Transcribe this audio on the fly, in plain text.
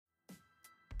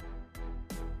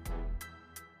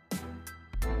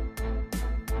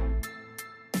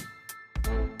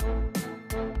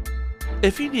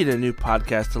If you need a new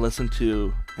podcast to listen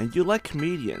to and you like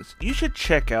comedians, you should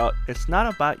check out It's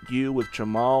Not About You with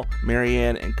Jamal,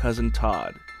 Marianne, and Cousin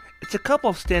Todd. It's a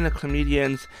couple of stand-up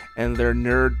comedians and their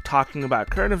nerd talking about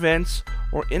current events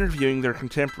or interviewing their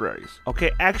contemporaries.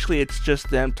 Okay, actually it's just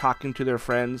them talking to their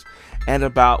friends and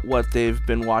about what they've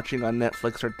been watching on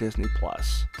Netflix or Disney+.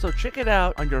 So check it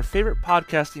out on your favorite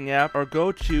podcasting app or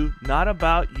go to Not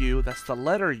About You, that's the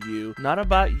letter U,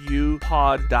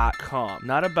 notaboutyoupod.com.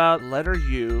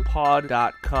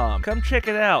 Notaboutletteru.pod.com. Come check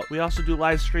it out. We also do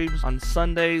live streams on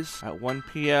Sundays at 1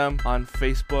 p.m. on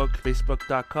Facebook,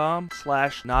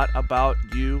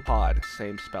 facebook.com/notaboutyoupod,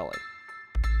 same spelling.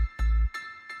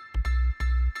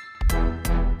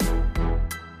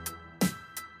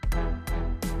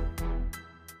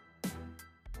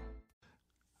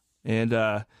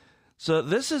 And so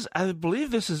this is, I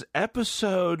believe this is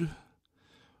episode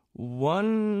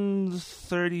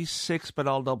 136, but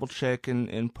I'll double check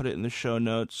and put it in the show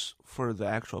notes for the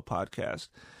actual podcast.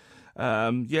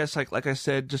 Yes, like I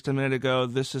said just a minute ago,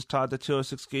 this is Todd the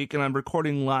 206 Geek, and I'm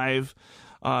recording live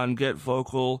on Get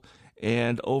Vocal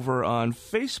and over on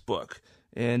Facebook,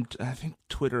 and I think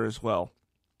Twitter as well.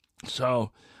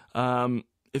 So,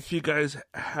 if you guys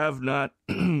have not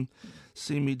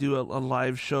seen me do a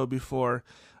live show before,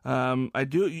 I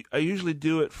usually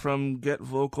do it from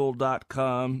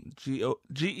getvocal.com,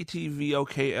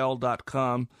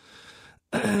 getvokl.com,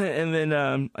 and then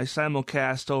I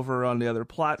simulcast over on the other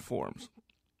platforms.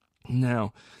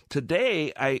 Now,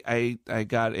 today I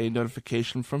got a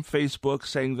notification from Facebook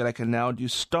saying that I can now do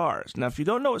stars. Now, if you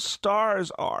don't know what stars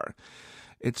are,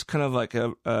 it's kind of like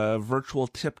a virtual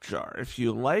tip jar. If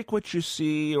you like what you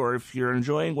see, or if you're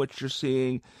enjoying what you're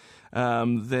seeing,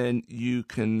 then you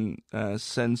can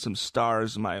send some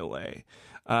stars my way.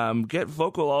 Get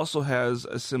Vocal also has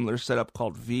a similar setup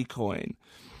called Vcoin,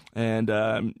 and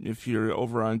if you're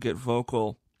over on Get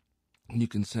Vocal, you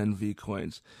can send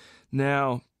Vcoins.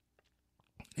 Now,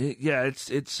 it's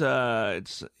a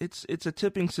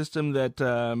tipping system that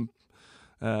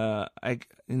I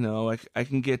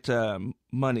can get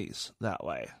monies that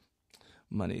way.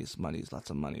 Monies, lots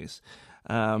of monies.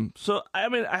 So I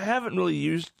mean, I haven't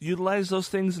really utilized those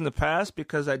things in the past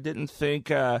because I didn't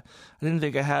think I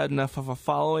had enough of a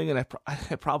following, and I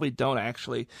probably don't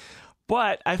actually.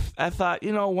 But I thought,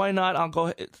 why not? I'll go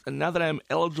ahead. Now that I'm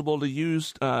eligible to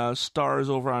use stars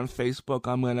over on Facebook,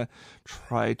 I'm gonna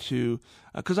try to,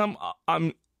 because I'm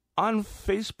on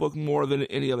Facebook more than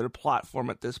any other platform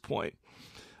at this point.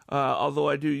 Although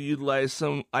I utilize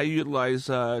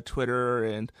Twitter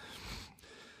and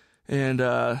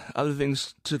other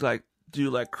things to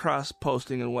do cross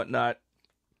posting and whatnot.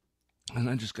 And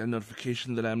I just got a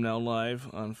notification that I'm now live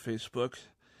on Facebook.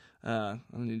 I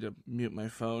need to mute my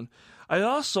phone. I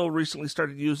also recently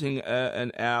started using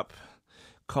an app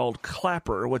called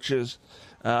Clapper, which is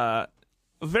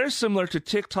very similar to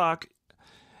TikTok,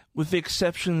 with the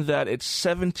exception that it's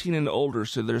 17 and older,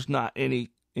 so there's not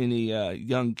any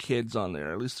young kids on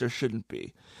there. At least there shouldn't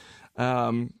be.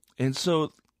 And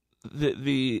so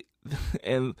they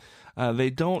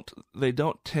don't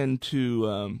tend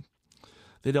to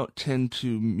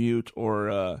mute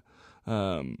or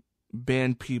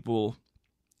ban people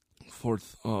for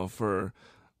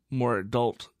more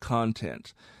adult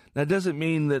content. That doesn't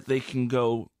mean that they can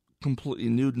go completely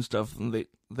nude and stuff. And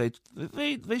they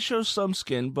show some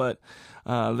skin, but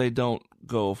they don't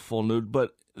go full nude.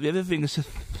 But the other thing is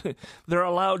they're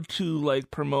allowed to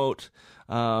promote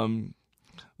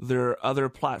their other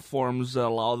platforms that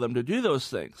allow them to do those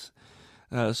things.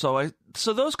 So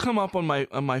those come up on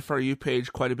my For You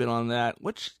page quite a bit on that,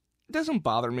 which doesn't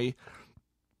bother me.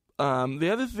 The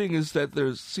other thing is that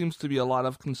there seems to be a lot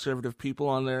of conservative people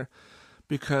on there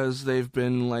because they've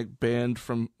been banned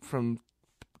from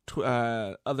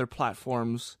other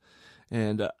platforms,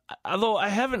 and although I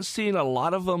haven't seen a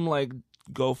lot of them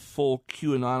go full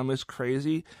QAnonymous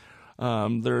crazy,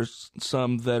 there's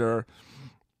some that are,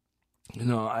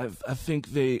 I think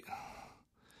they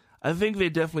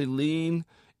definitely lean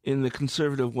in the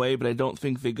conservative way, but I don't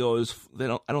think I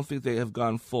don't think they have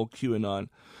gone full QAnon.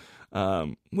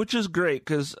 Which is great,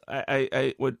 because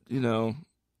I would, I don't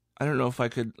know if I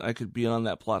could be on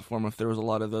that platform if there was a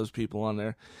lot of those people on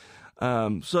there.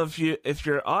 So if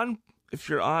you're on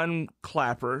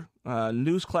Clapper,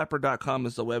 newsclapper.com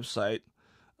is the website.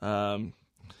 Hold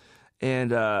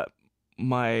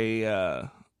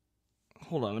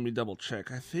on, let me double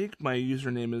check. I think my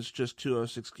username is just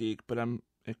 206geek, but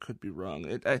it could be wrong.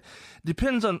 It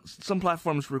depends on, some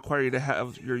platforms require you to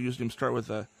have your username start with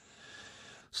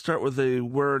a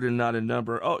word and not a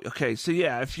number. Oh, okay. So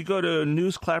yeah, if you go to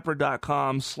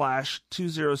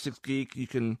newsclapper.com/206geek, you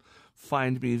can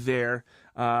find me there.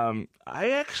 I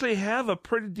actually have a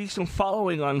pretty decent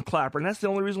following on Clapper, and that's the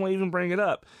only reason why I even bring it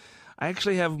up. I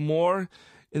actually have more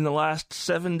in the last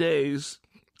 7 days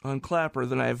on Clapper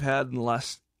than I've had in the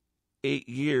last 8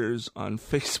 years on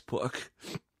Facebook.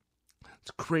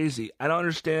 It's crazy. I don't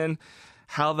understand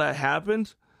how that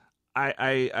happened.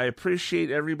 I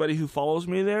appreciate everybody who follows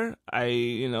me there.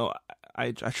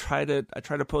 I try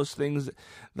to post things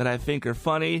that I think are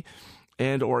funny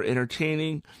and or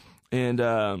entertaining, and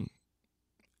for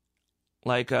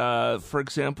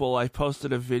example, I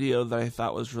posted a video that I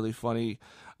thought was really funny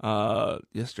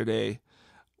yesterday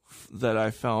that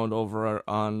I found over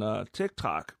on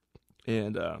TikTok,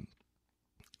 and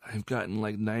I've gotten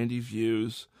like 90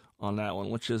 views on that one,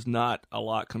 which is not a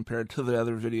lot compared to the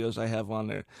other videos I have on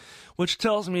there, which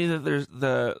tells me that there's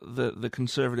the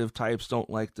conservative types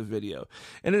don't like the video.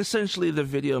 And essentially the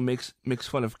video makes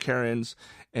fun of Karens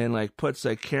and like puts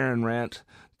a Karen rant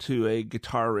to a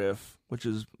guitar riff, which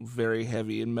is very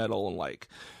heavy and metal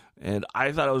and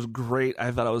I thought it was great.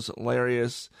 I thought it was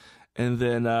hilarious. And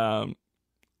then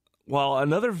while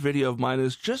another video of mine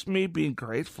is just me being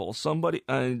grateful,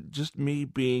 just me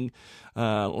being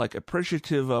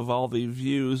appreciative of all the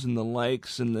views and the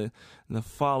likes and the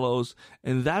follows,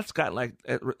 and that's got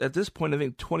at this point I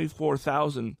think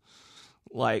 24,000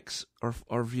 likes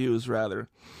or views rather,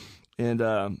 and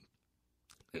to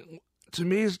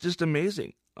me it's just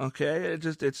amazing. Okay,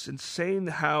 it's insane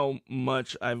how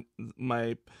much how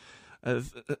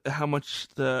much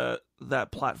that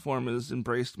platform has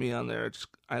embraced me on there.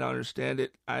 I don't understand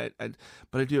it, but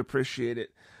I do appreciate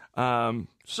it.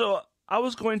 So I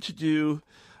was going to do,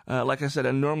 like I said,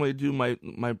 I normally do my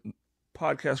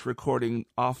podcast recording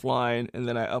offline and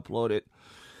then I upload it.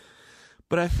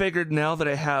 But I figured now that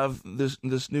I have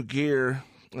this new gear,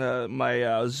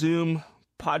 my Zoom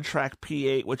PodTrack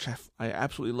P8, which I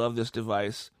absolutely love this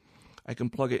device. I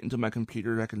can plug it into my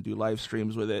computer. I can do live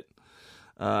streams with it.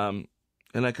 And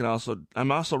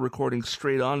I'm also recording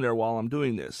straight on there while I'm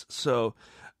doing this. So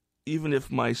even if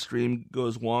my stream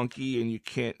goes wonky and you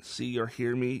can't see or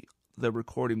hear me, the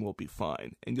recording will be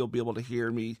fine. And you'll be able to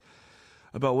hear me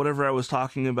about whatever I was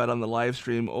talking about on the live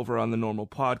stream over on the normal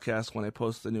podcast when I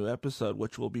post the new episode,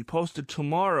 which will be posted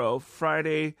tomorrow,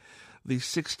 Friday the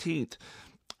 16th.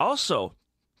 Also,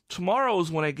 tomorrow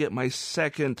is when I get my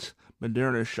second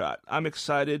Moderna shot. I'm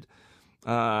excited.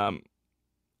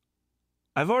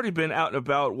 I've already been out and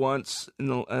about once in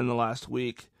the last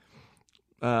week.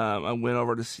 I went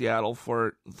over to Seattle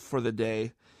for the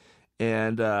day,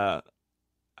 and I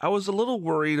was a little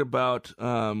worried about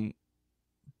a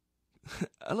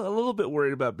little bit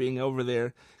worried about being over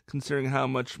there, considering how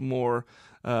much more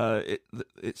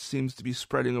it seems to be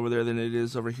spreading over there than it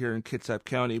is over here in Kitsap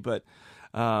County. But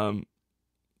I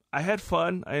had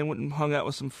fun. I went and hung out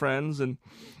with some friends, and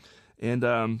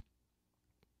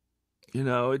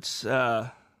it's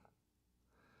a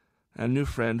new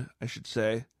friend, I should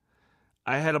say.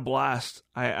 I had a blast.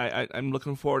 I'm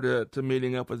looking forward to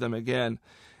meeting up with them again.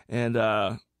 And,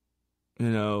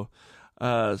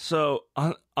 so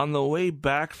on the way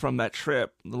back from that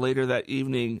trip, later that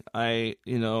evening, I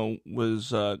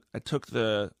took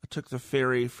the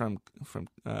ferry from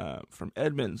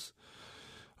Edmonds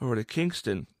over to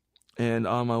Kingston. And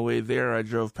on my way there, I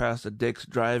drove past a Dick's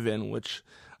Drive-In, which,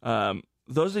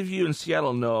 those of you in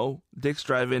Seattle know, Dick's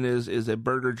Drive-In is a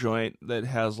burger joint that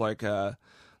has I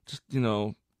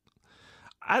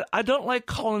don't like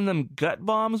calling them gut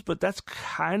bombs, but that's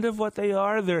kind of what they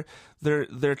are. They're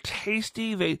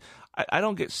tasty. I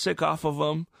don't get sick off of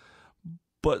them,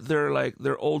 but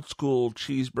they're old school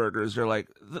cheeseburgers. They're like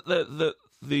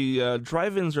the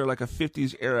drive-ins are like a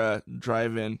 50s era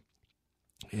drive-in,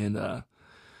 and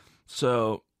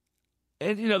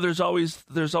there's always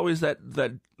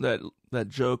that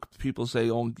joke people say,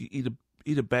 "Oh,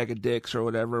 eat a bag of dicks" or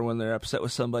whatever when they're upset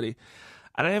with somebody.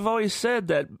 And I have always said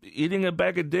that eating a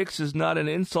bag of dicks is not an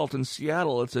insult in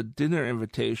Seattle; it's a dinner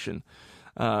invitation.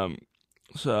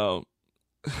 So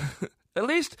at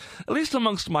least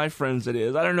amongst my friends, it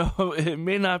is. I don't know; it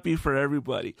may not be for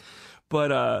everybody,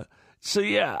 but so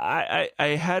yeah, I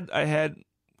had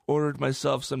ordered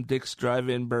myself some Dick's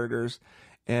Drive-In burgers,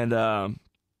 and I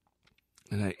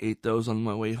ate those on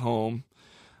my way home.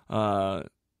 I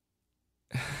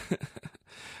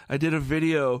did a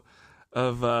video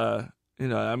of I'm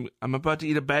about to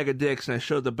eat a bag of dicks, and I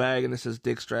showed the bag, and it says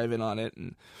Dick's Drive-In on it,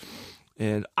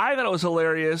 and I thought it was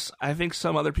hilarious. I think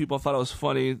some other people thought it was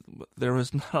funny. There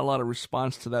was not a lot of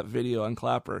response to that video on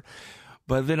Clapper.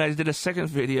 But then I did a second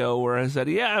video where I said,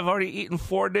 "Yeah, I've already eaten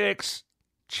 4 Dick's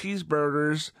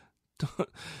cheeseburgers.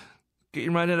 Get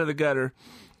your mind out of the gutter."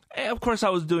 And of course, I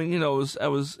was doing, I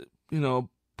was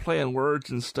play on words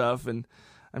and stuff, and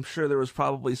I'm sure there was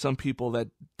probably some people that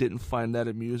didn't find that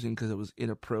amusing because it was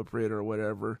inappropriate or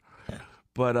whatever.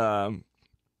 But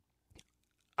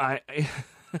I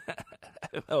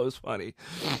that was funny.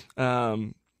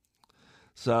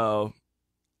 So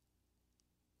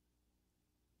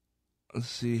let's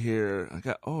see here.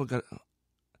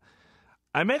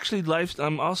 I'm actually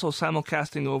I'm also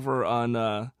simulcasting over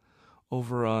on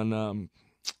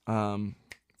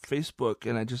Facebook,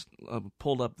 and I just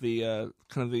pulled up the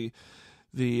kind of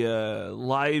the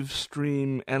live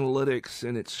stream analytics,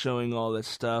 and it's showing all this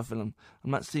stuff, and I'm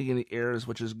not seeing any errors,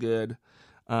 which is good.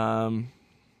 Let's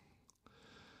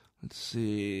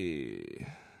see.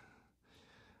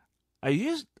 I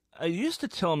used to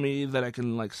tell me that I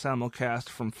can like simulcast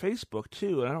from Facebook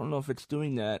too, and I don't know if it's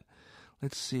doing that.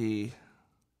 Let's see.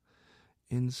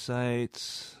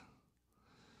 Insights.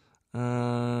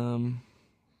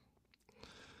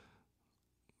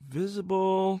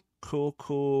 Visible.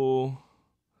 Cool.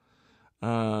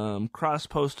 Cross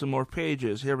post to more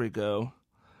pages. Here we go.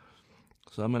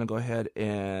 So I'm going to go ahead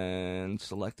and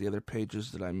select the other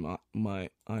pages that I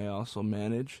also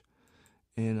manage,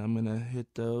 and I'm going to hit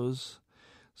those.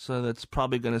 So that's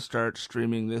probably going to start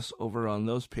streaming this over on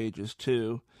those pages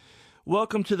too.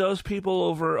 Welcome to those people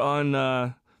over on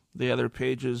the other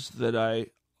pages that I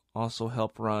also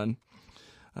help run.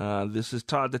 This is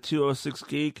Todd the 206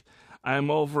 Geek.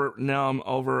 I'm over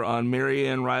on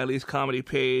Marianne Riley's comedy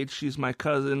page. She's my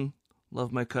cousin.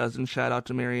 Love my cousin. Shout out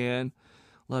to Marianne.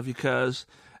 Love you, cuz.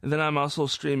 And then I'm also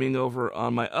streaming over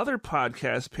on my other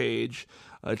podcast page.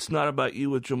 It's Not About You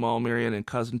with Jamal, Marianne, and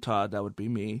Cousin Todd. That would be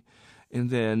me. And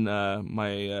then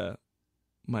my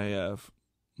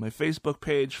Facebook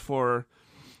page for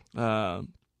the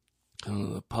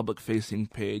public-facing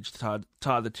page, Todd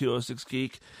the 206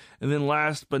 Geek. And then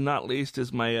last but not least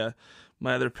is my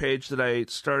other page that I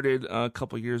started a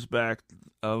couple years back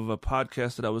of a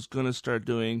podcast that I was going to start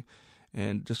doing,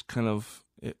 and just kind of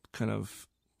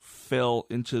fell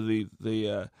into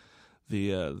the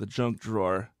junk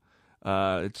drawer.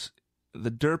 It's The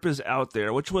Derp Is Out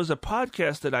There, which was a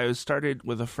podcast that I started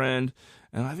with a friend,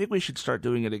 and I think we should start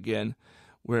doing it again,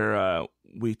 where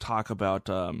we talk about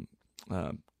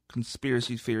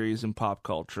conspiracy theories in pop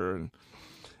culture,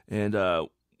 and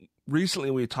recently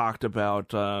we talked about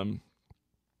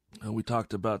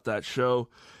that show.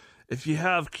 If you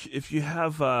have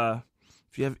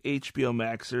HBO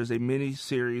Max, there's a mini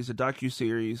series, a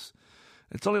docu-series.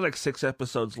 It's only like 6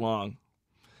 episodes long,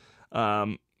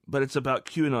 but it's about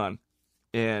QAnon.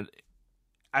 And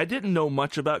I didn't know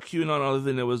much about QAnon other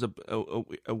than it was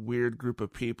a weird group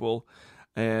of people,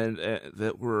 and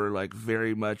that were like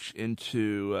very much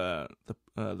into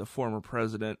the former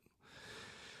president,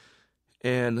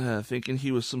 and thinking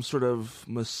he was some sort of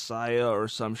messiah or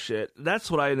some shit. That's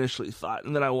what I initially thought.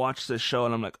 And then I watched this show,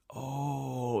 and I'm like,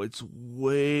 oh, it's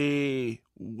way,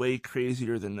 way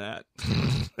crazier than that.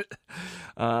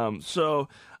 So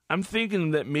I'm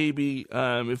thinking that maybe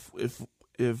if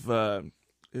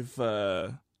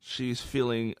she's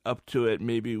feeling up to it,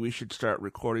 maybe we should start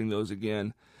recording those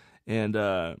again, and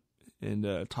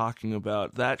talking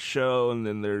about that show. And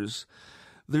then there's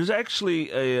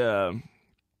actually a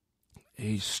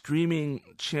streaming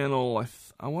channel.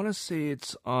 I want to say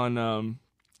it's on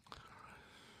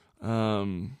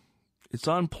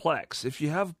Plex. If you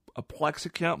have a Plex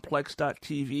account,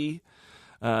 Plex.tv,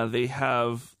 they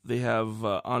have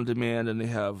on demand, and they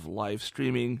have live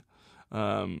streaming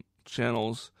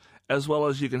channels, as well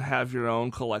as you can have your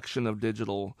own collection of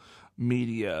digital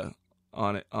media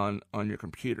on your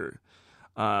computer.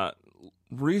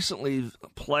 Recently,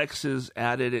 Plex has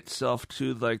added itself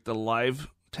to like the live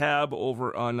tab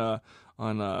over on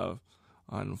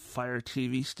Fire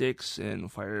TV sticks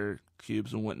and Fire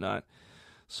Cubes and whatnot.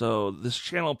 So this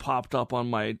channel popped up on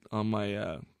my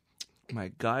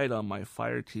guide on my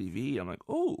Fire TV. I'm like,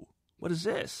 oh, what is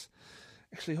this?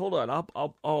 Actually, hold on.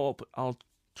 I'll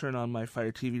turn on my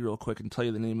Fire TV real quick and tell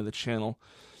you the name of the channel.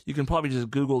 You can probably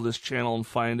just Google this channel and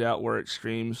find out where it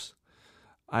streams.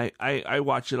 I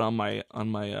watch it on my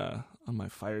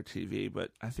Fire TV,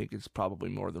 but I think it's probably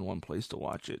more than one place to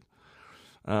watch it.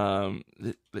 The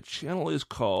channel is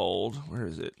called, where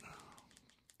is it?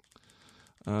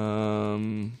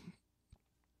 I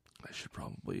should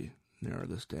probably narrow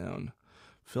this down.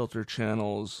 Filter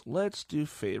channels. Let's do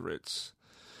favorites.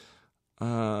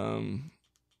 Where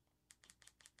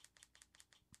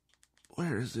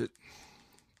is it?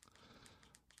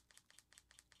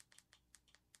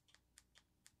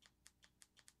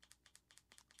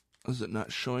 Is it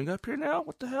not showing up here now?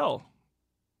 What the hell?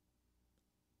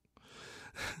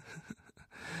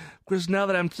 Because now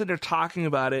that I'm sitting there talking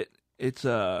about it, it's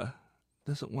the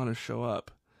doesn't want to show up.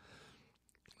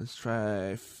 Let's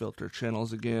try filter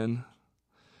channels again.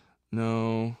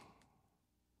 No.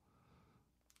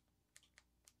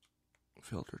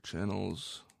 Filter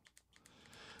channels.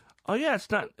 Oh yeah, it's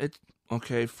not. It's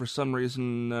okay. For some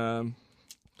reason,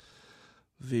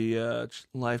 the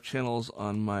live channels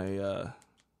on my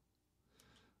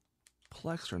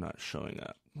Plex are not showing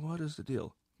up. What is the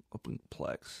deal? Open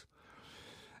Plex,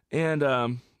 and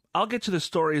I'll get to the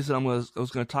stories that I was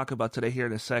going to talk about today here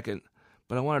in a second.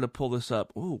 But I wanted to pull this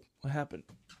up. Ooh, what happened?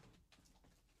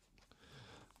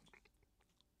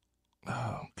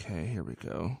 Okay, here we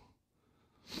go.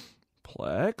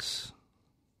 Plex.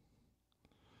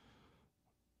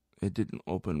 It didn't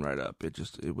open right up.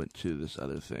 It went to this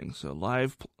other thing. So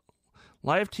live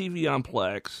TV on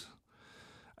Plex.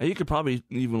 You could probably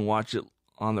even watch it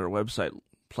on their website,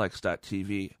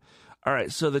 plex.tv. All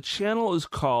right, so the channel is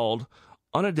called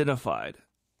Unidentified.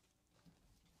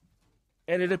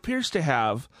 And it appears to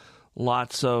have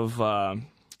lots of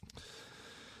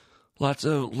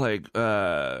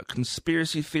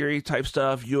conspiracy theory type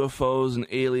stuff, UFOs and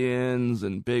aliens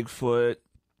and Bigfoot.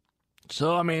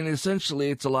 So, I mean,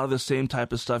 essentially, it's a lot of the same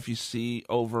type of stuff you see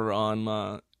over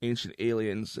on Ancient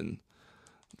Aliens and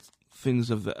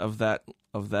things of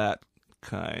that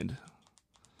kind.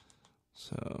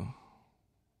 So.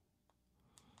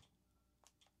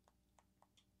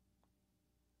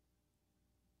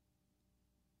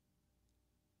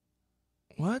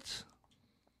 What?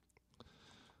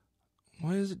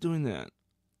 Why is it doing that?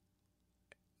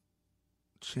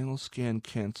 Channel scan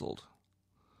canceled.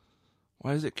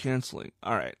 Why is it canceling?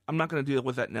 All right, I'm not going to deal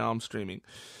with that now. I'm streaming.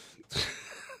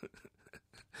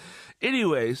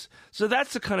 Anyways, so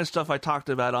that's the kind of stuff I talked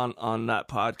about on that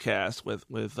podcast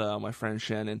with my friend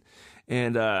Shannon,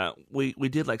 and we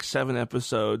did like 7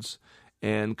 episodes,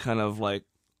 and kind of like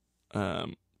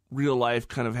real life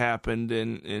kind of happened,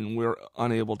 and we're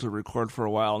unable to record for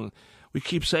a while, and we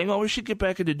keep saying, oh, we should get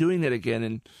back into doing it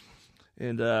again,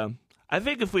 and I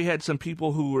think if we had some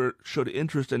people who showed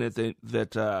interest in it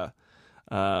that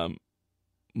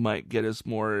might get us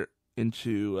more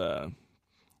into.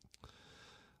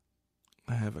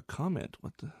 I have a comment.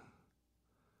 What the?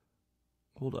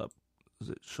 Hold up. Does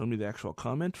it show me the actual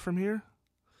comment from here?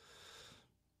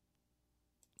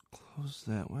 Close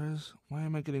that. Why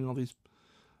am I getting all these?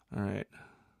 All right.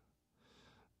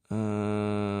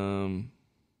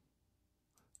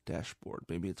 Dashboard.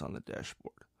 Maybe it's on the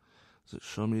dashboard. Does it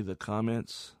show me the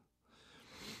comments?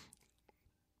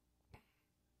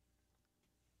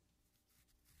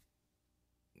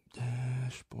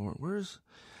 Dashboard.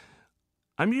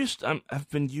 I've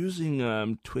been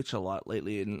using Twitch a lot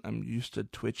lately, and I'm used to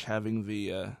Twitch having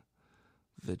the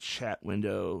chat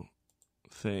window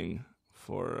thing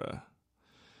for.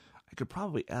 I could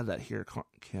probably add that here,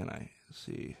 can I? Let's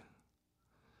see.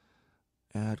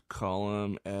 Add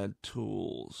column, add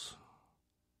tools.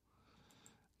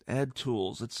 Add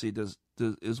tools. Let's see.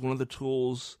 Is one of the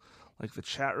tools like the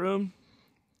chat room?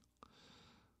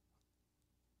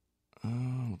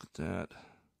 Oh, look at that.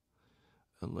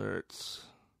 Alerts.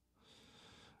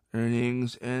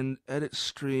 Earnings and edit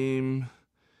stream.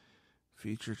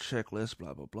 Feature checklist,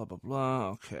 blah, blah, blah, blah, blah.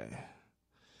 Okay.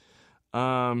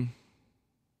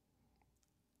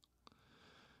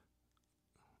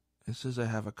 It says I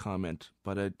have a comment,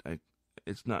 but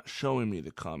it's not showing me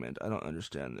the comment. I don't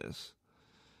understand this.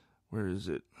 Where is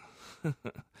it?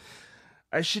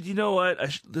 You know what?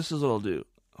 This is what I'll do.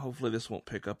 Hopefully this won't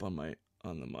pick up on the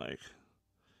mic.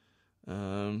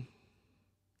 Let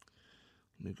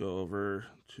me go over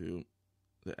to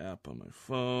the app on my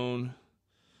phone.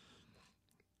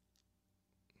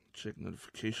 Check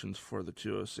notifications for the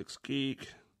 206 Geek.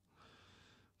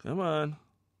 Come on.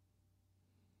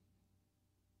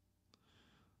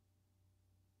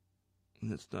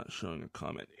 And it's not showing a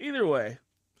comment. Either way,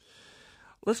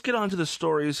 let's get on to the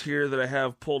stories here that I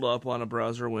have pulled up on a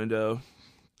browser window.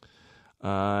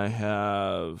 I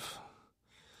have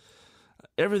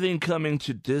everything coming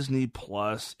to Disney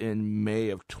Plus in May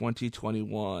of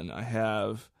 2021. I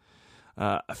have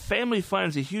a family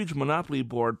finds a huge Monopoly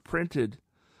board printed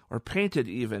or painted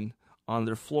even on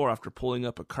their floor after pulling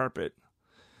up a carpet.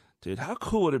 Dude, how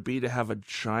cool would it be to have a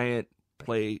giant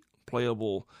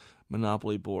playable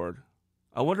Monopoly board?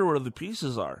 I wonder where the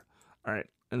pieces are. All right,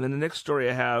 and then the next story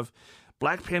I have,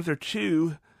 Black Panther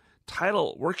 2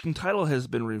 working title has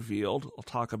been revealed. I'll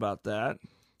talk about that.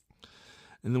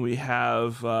 And then we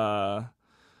have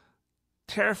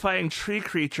terrifying tree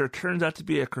creature turns out to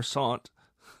be a croissant.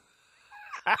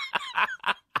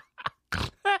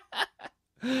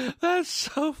 That's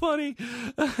so funny.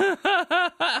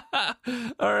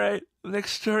 All right.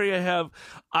 Next story I have,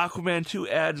 Aquaman 2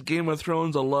 adds Game of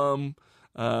Thrones alum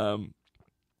to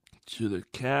the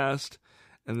cast.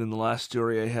 And then the last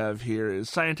story I have here is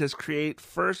scientists create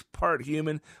first part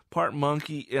human, part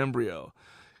monkey embryo.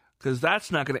 Because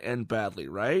that's not going to end badly,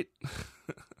 right?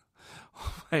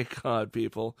 Oh my God,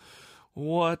 people.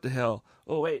 What the hell?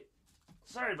 Oh, wait.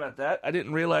 Sorry about that. I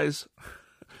didn't realize...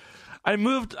 I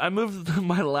moved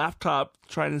my laptop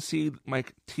trying to see my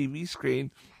TV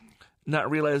screen, not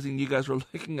realizing you guys were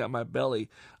looking at my belly.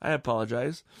 I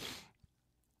apologize.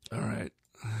 All right.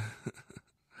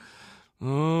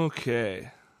 Okay.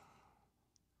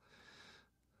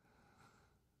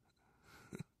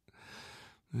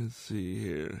 Let's see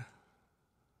here.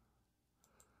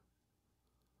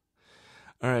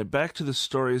 All right, back to the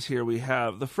stories here. We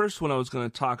have the first one I was going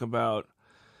to talk about.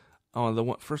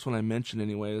 First one I mentioned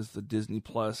anyway is the Disney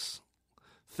Plus.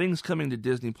 Things coming to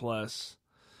Disney Plus.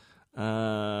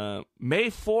 May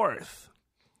 4th.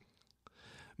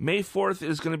 May 4th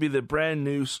is going to be the brand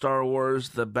new Star Wars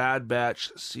The Bad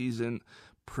Batch season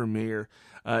premiere.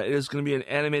 It is going to be an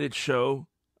animated show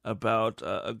about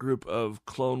a group of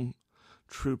clone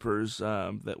troopers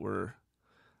that were,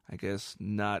 I guess,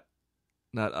 not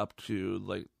up to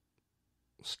like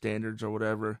standards or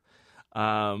whatever.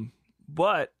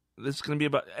 But this is going to be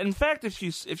about. In fact, if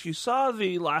you saw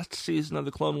the last season of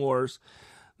the Clone Wars,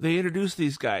 they introduced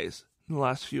these guys in the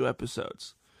last few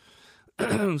episodes.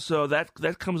 So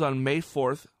that comes on May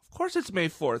 4th. Of course, it's May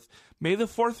 4th. May the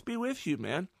 4th be with you,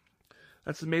 man.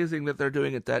 That's amazing that they're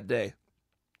doing it that day.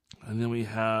 And then we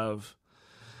have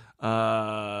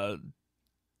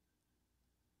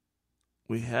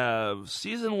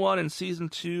season 1 and season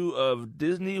 2 of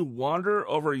Disney Wander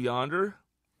Over Yonder.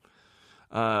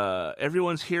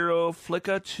 Everyone's Hero,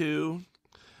 Flicka 2,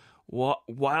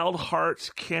 Wild Hearts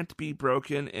Can't Be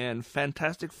Broken, and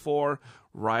Fantastic Four,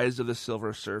 Rise of the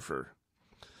Silver Surfer.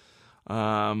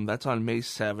 That's on May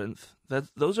 7th.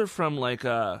 Those are from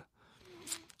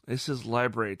this is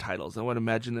library titles. I would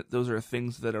imagine that those are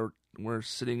things that were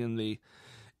sitting in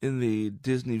the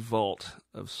Disney vault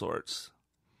of sorts,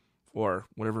 or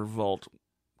whatever vault,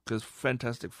 because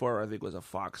Fantastic Four I think was a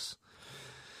Fox.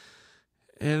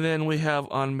 And then we have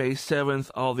on May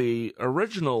 7th all the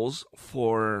originals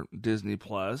for Disney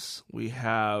Plus. We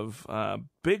have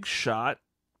Big Shot,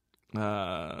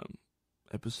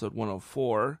 episode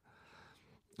 104.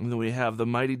 And then we have The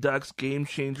Mighty Ducks Game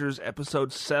Changers,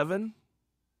 episode 7.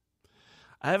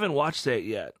 I haven't watched that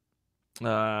yet.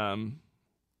 And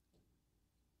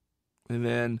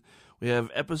then we have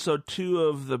episode 2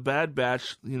 of The Bad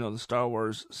Batch, the Star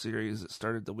Wars series that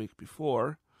started the week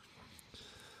before.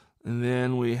 And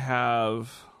then we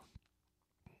have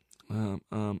on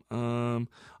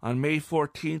May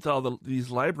 14th, all these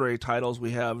library titles.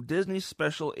 We have Disney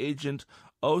Special Agent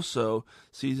Oso,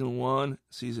 Season 1,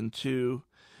 Season 2,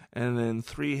 and then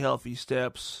 3 Healthy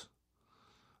Steps.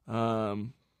 It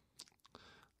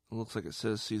looks like it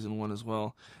says Season 1 as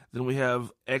well. Then we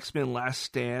have X-Men Last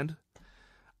Stand.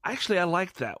 Actually, I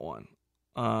liked that one.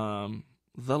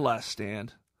 The Last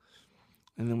Stand.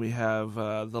 And then we have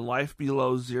The Life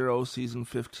Below Zero, Season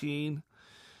 15.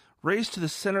 Race to the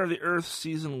Center of the Earth,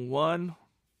 Season 1.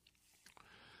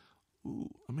 Ooh,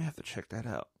 I may have to check that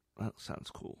out. That sounds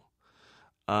cool.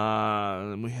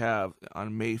 Then we have,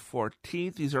 on May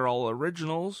 14th, these are all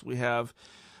originals. We have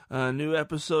a new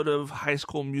episode of High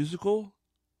School Musical,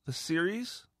 the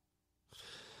series.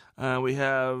 We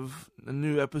have a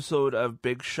new episode of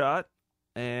Big Shot.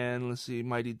 And let's see,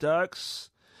 Mighty Ducks.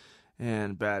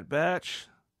 And Bad Batch.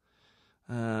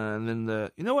 And then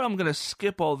you know what? I'm going to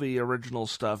skip all the original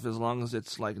stuff as long as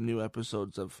it's like new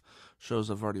episodes of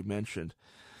shows I've already mentioned.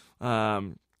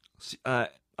 On May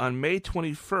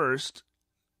 21st,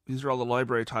 these are all the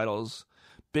library titles.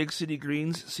 Big City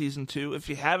Greens, Season 2. If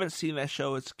you haven't seen that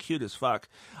show, it's cute as fuck.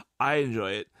 I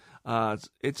enjoy it.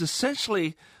 It's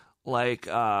essentially like...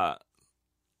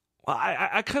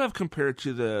 I kind of compare it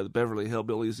to the Beverly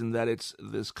Hillbillies in that it's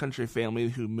this country family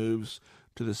who moves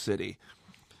to the city,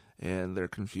 and they're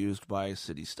confused by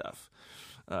city stuff.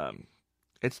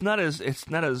 It's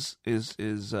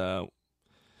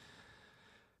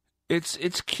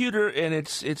cuter, and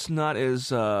it's not as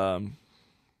kind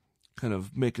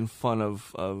of making fun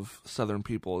of Southern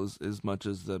people as much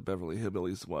as the Beverly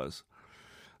Hillbillies was.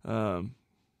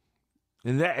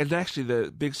 And actually,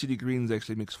 the Big City Greens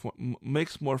actually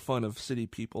makes more fun of city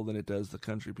people than it does the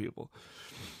country people.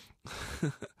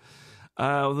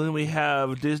 Then we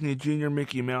have Disney Junior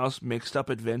Mickey Mouse Mixed Up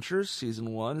Adventures.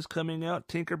 Season 1 is coming out.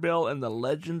 Tinkerbell and the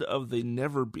Legend of the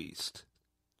Never Beast.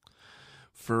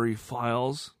 Furry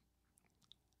Files.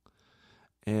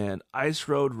 and Ice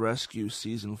Road Rescue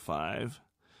Season 5,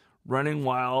 Running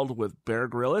Wild with Bear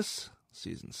Grylls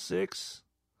Season 6,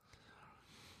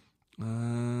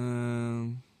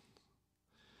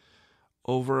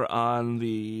 over on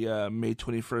the May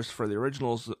 21st for the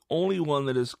originals, the only one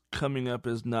that is coming up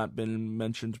has not been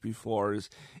mentioned before is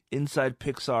Inside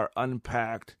Pixar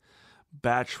Unpacked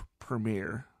Batch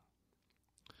Premiere.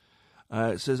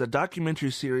 It says a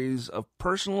documentary series of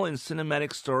personal and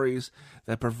cinematic stories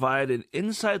that provide an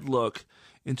inside look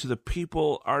into the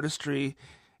people, artistry,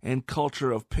 and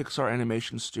culture of Pixar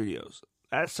Animation Studios.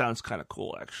 That sounds kind of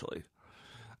cool, actually.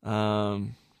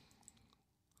 Let's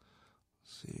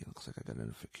see. Looks like I got a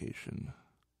notification.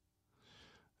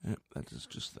 Yep, that is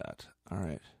just that. All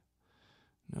right.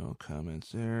 No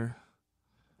comments there.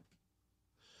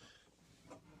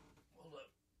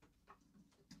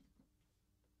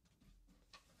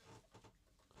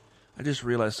 I just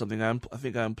realized something. I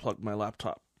think I unplugged my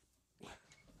laptop.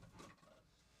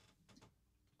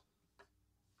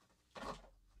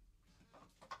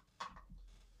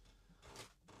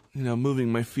 Moving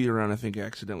my feet around, I think I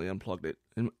accidentally unplugged it.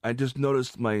 And I just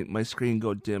noticed my screen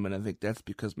go dim, and I think that's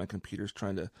because my computer's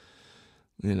trying to,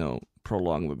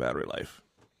 prolong the battery life.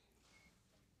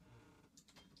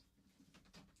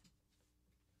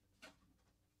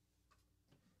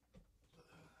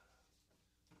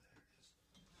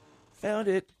 Found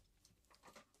it.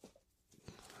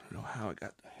 I don't know how it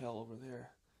got the hell over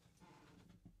there.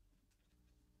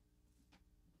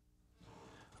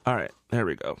 All right, there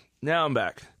we go. Now I'm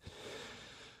back.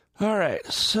 All right,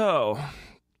 so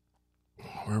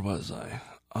where was I?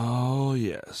 Oh,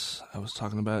 yes. I was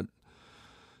talking about,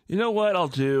 you know what I'll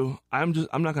do? I'm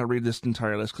not going to read this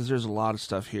entire list because there's a lot of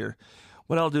stuff here.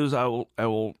 What I'll do is I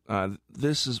will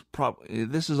this has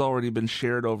already been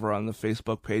shared over on the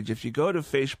Facebook page. If you go to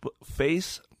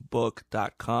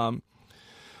facebook.com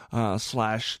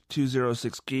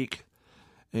 /206geek,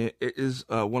 it is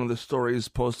one of the stories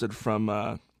posted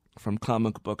from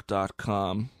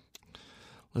comicbook.com.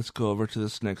 Let's go over to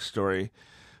this next story.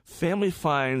 Family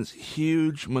finds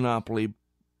huge Monopoly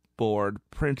board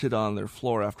printed on their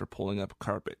floor after pulling up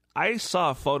carpet. I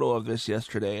saw a photo of this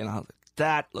yesterday, and I was like,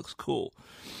 that looks cool.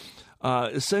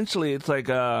 Essentially, it's like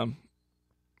a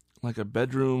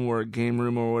bedroom or a game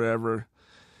room or whatever,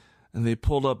 and they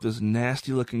pulled up this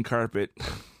nasty-looking carpet.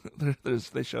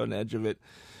 They show an edge of it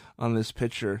on this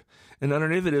picture, and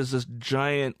underneath it is this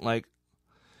giant, I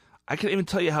can't even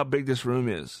tell you how big this room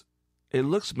is. It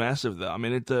looks massive, though. I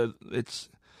mean,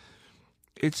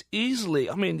 it's easily.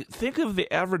 I mean, think of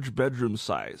the average bedroom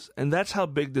size, and that's how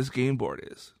big this game board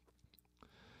is.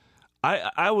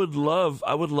 I would love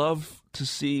to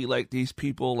see these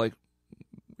people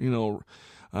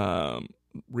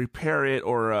repair it,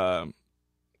 or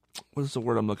what is the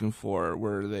word I'm looking for?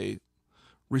 Where they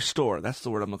restore. That's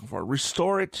the word I'm looking for.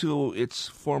 Restore it to its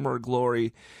former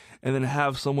glory, and then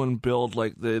have someone build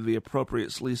the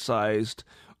appropriately sized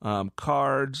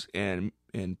cards and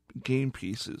game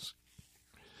pieces.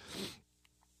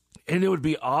 And it would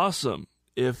be awesome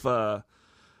if I'm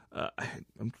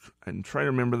trying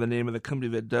to remember the name of the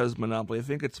company that does Monopoly. I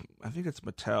think it's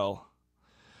Mattel.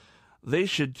 They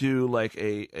should do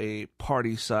a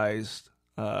party sized,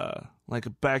 a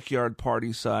backyard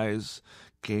party size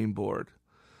game board,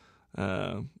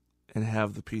 and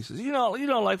have the pieces.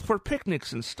 For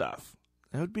picnics and stuff.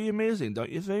 That would be amazing,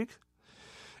 don't you think?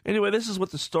 Anyway, this is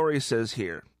what the story says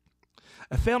here.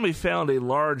 A family found a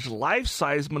large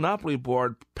life-size Monopoly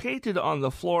board painted on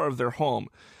the floor of their home.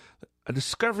 A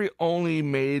discovery only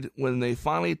made when they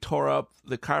finally tore up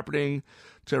the carpeting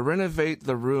to renovate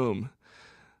the room.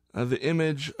 The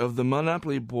image of the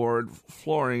Monopoly board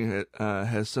flooring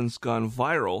has since gone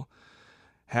viral,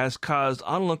 has caused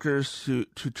onlookers to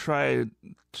try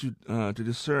to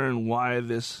discern why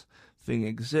this thing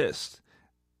exists.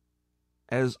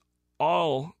 At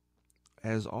all,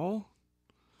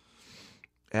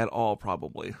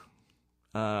 probably.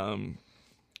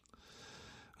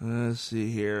 Let's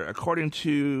see here. According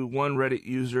to one Reddit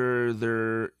user,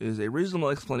 there is a reasonable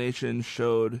explanation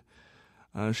showed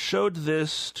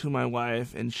this to my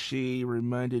wife, and she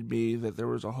reminded me that there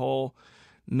was a whole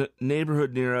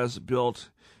neighborhood near us built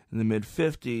in the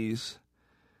mid-50s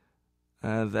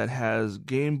that has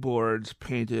game boards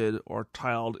painted or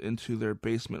tiled into their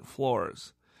basement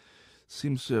floors.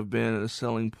 Seems to have been a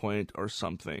selling point or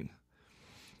something.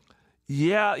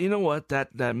 Yeah, you know what?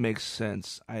 That makes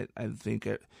sense. I think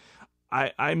it.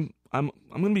 I'm going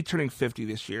to be turning 50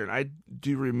 this year, and I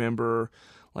do remember,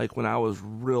 when I was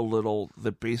real little,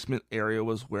 the basement area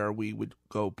was where we would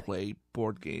go play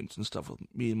board games and stuff with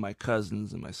me and my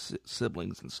cousins and my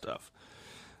siblings and stuff.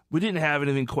 We didn't have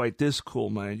anything quite this cool,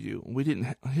 mind you. We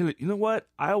didn't. You know what?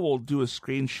 I will do a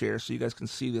screen share so you guys can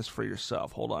see this for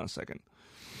yourself. Hold on a second.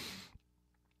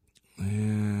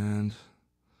 And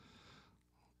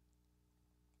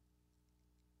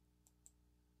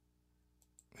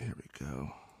here we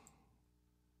go.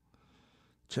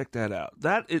 Check that out.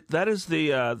 That is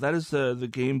the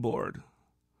game board.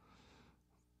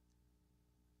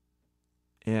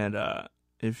 And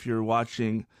if you're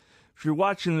watching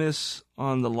this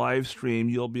on the live stream,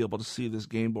 you'll be able to see this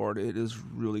game board. It is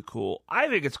really cool. I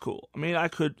think it's cool. I mean, I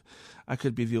could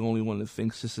be the only one that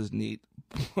thinks this is neat,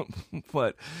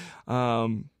 but I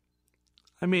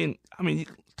mean, you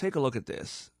take a look at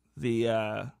this.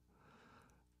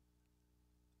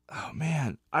 Oh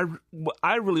man, I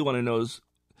really want to know is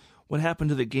what happened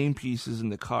to the game pieces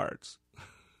and the cards.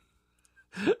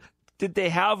 Did they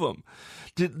have them?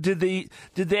 Did they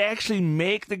actually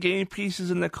make the game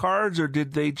pieces and the cards, or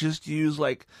did they just use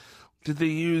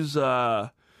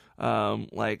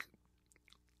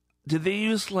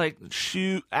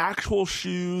actual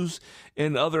shoes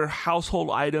and other household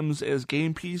items as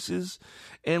game pieces,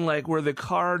 and like were the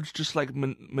cards just like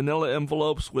manila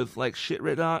envelopes with like shit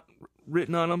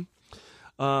written on them?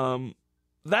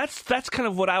 That's kind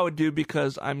of what I would do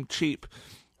because I'm cheap.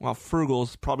 Well, frugal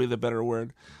is probably the better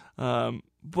word.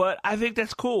 But I think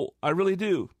that's cool. I really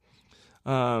do.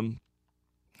 I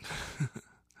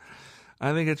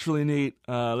think it's really neat.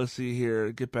 Let's see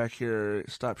here. Get back here.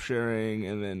 Stop sharing,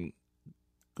 and then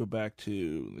go back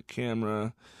to the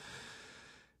camera.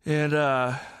 And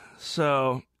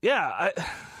so yeah,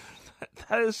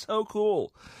 that is so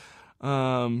cool.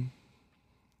 And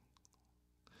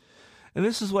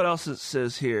this is what else it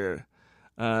says here.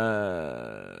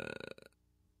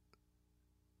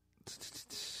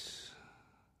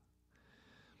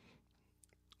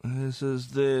 This is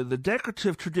the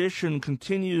decorative tradition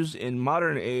continues in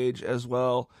modern age as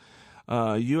well.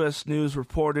 U.S. News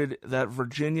reported that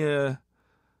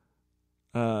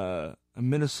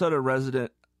Minnesota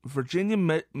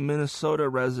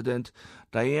resident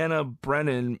Diana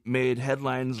Brennan made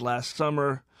headlines last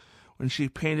summer when she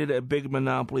painted a big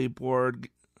Monopoly board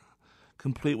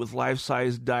complete with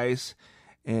life-size dice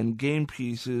and game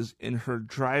pieces in her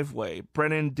driveway.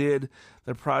 Brennan did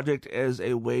the project as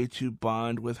a way to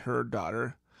bond with her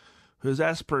daughter, who has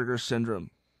Asperger's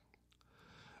syndrome,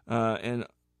 and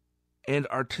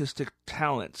artistic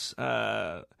talents.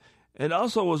 It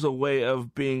also was a way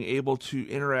of being able to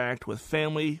interact with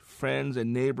family, friends,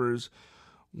 and neighbors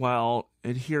while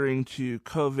adhering to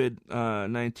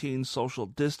COVID-19 social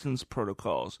distance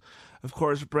protocols. Of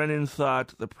course, Brennan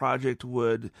thought the project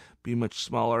would be much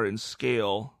smaller in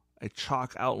scale, a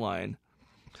chalk outline.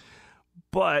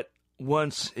 But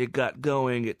once it got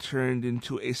going, it turned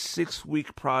into a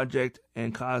 6-week project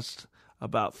and cost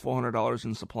about $400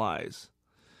 in supplies.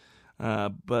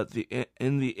 But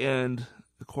in the end,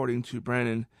 according to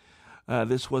Brennan,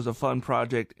 this was a fun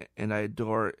project, and I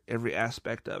adore every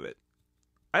aspect of it.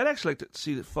 I'd actually like to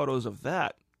see the photos of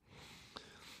that.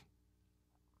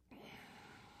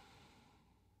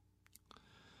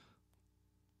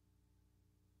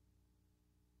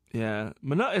 Yeah,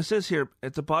 it says here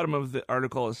at the bottom of the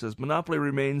article, it says Monopoly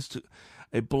remains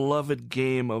a beloved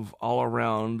game all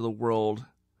around the world,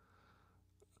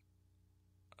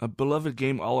 and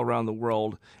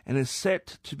is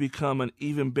set to become an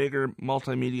even bigger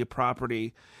multimedia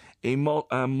property. A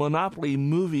Monopoly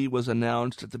movie was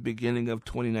announced at the beginning of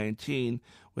 2019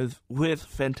 with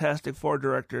Fantastic Four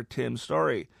director Tim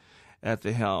Story at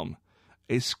the helm.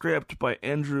 A script by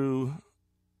Andrew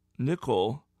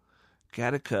Niccol,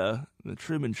 Gattaca, The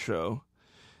Truman Show,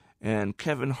 and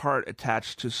Kevin Hart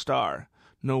attached to star.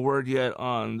 No word yet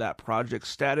on that project's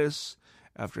status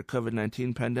after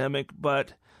COVID-19 pandemic,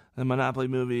 but the Monopoly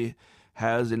movie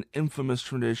has an infamous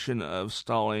tradition of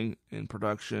stalling in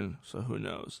production, so who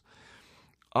knows?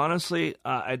 Honestly,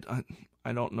 I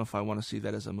don't know if I want to see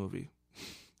that as a movie.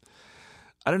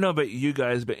 I don't know about you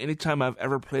guys, but anytime I've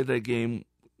ever played that game,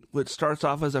 what starts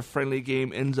off as a friendly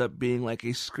game ends up being like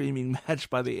a screaming match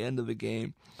by the end of the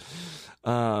game.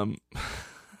 I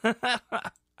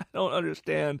don't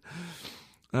understand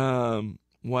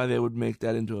why they would make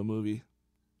that into a movie,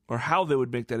 or how they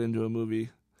would make that into a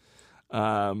movie.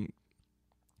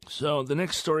 So the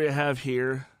next story I have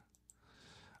here,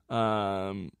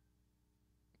 I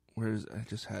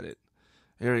just had it.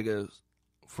 There it goes.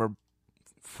 For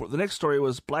the next story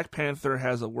was Black Panther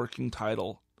has a working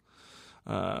title.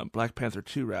 Black Panther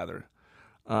 2, rather.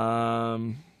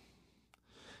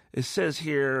 It says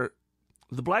here,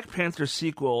 the Black Panther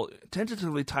sequel,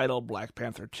 tentatively titled Black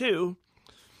Panther 2,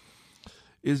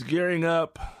 is gearing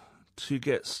up to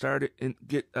get started and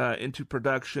get into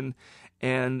production,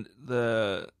 and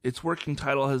its working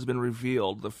title has been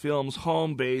revealed. The film's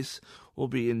home base will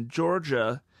be in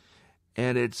Georgia,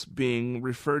 and it's being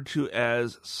referred to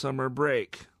as Summer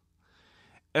Break.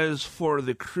 As for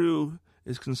the crew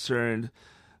is concerned,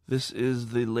 this is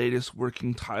the latest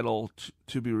working title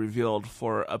to be revealed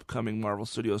for upcoming Marvel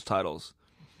Studios titles,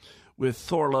 with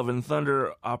Thor: Love and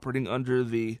Thunder operating under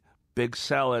the Big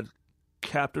Salad,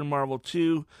 Captain Marvel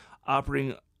 2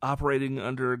 operating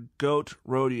under Goat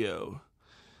Rodeo,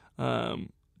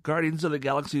 Guardians of the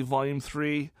Galaxy Volume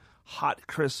 3, Hot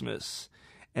Christmas,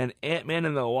 and Ant-Man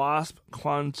and the Wasp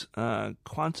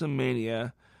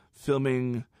Quantumania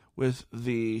filming with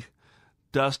the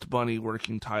Dust Bunny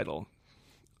working title.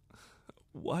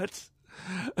 What?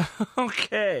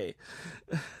 Okay.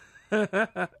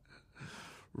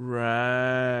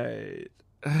 Right.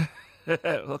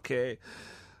 Okay.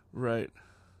 Right.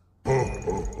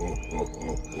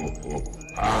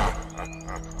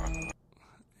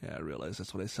 Yeah, I realized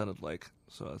that's what I sounded like,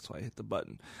 so that's why I hit the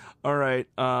button. All right.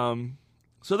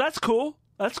 So that's cool.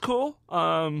 That's cool.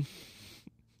 I'm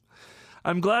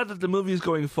glad that the movie is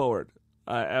going forward.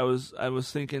 I was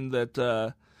thinking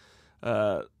that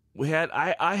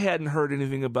I hadn't heard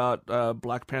anything about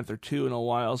Black Panther 2 in a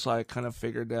while, so I kind of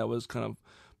figured that was kind of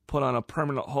put on a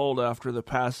permanent hold after the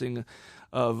passing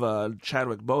of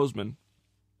Chadwick Boseman.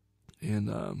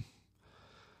 And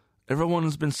everyone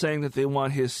has been saying that they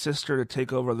want his sister to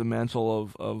take over the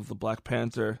mantle of the Black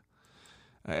Panther,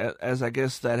 as I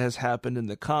guess that has happened in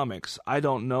the comics. I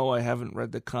don't know. I haven't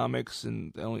read the comics,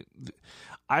 and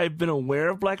I've been aware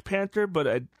of Black Panther, but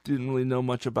I didn't really know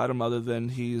much about him other than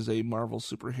he's a Marvel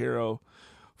superhero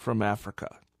from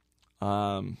Africa,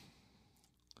 from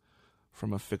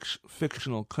a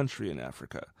fictional country in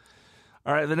Africa.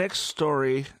 All right, the next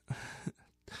story.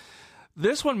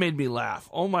 This one made me laugh.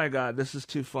 Oh my God, this is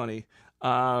too funny.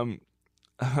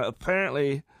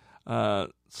 Apparently,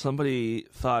 somebody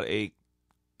thought a...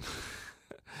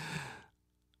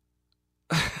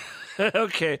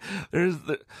 Okay, there's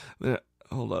the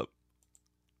hold up.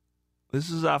 This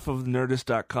is off of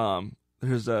Nerdist.com.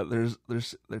 There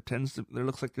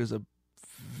looks like there's a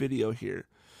video here.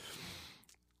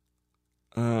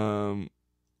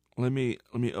 Let me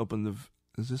open the...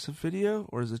 Is this a video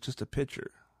or is it just a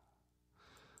picture?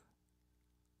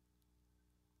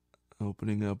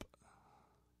 Opening up.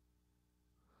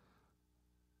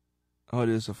 Oh, it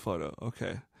is a photo.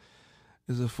 Okay.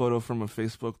 It's a photo from a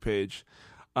Facebook page.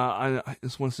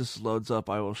 Once this loads up,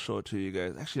 I will show it to you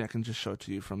guys. Actually, I can just show it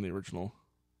to you from the original.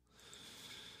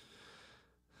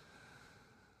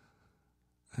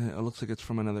 It looks like it's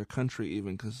from another country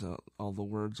even, because all the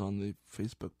words on the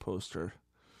Facebook poster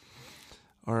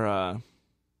I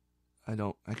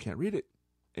can't read it.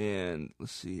 And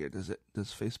let's see here. Does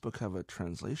Facebook have a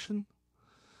translation?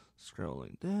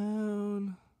 Scrolling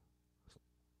down.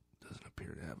 Doesn't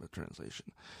appear to have a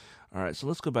translation. All right, so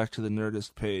let's go back to the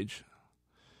Nerdist page.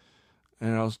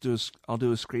 And I'll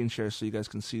do a screen share so you guys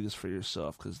can see this for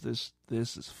yourself, because this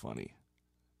is funny.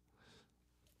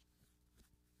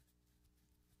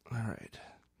 All right.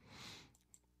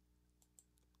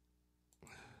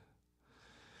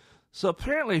 So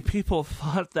apparently people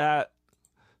thought that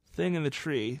thing in the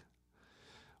tree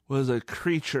was a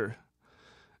creature,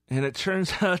 and it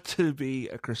turns out to be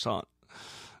a croissant,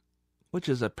 which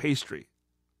is a pastry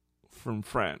from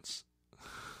France.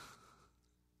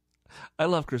 I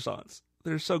love croissants.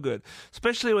 They're so good,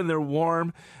 especially when they're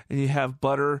warm and you have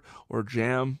butter or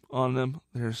jam on them.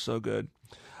 They're so good.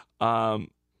 Let's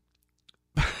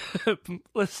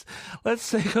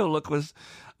take a look.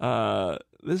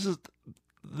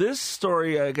 This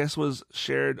story, I guess, was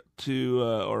shared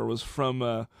or was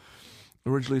from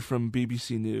originally from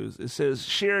BBC News. It says,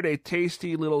 shared a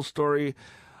tasty little story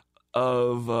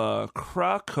of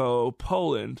Krakow,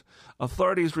 Poland.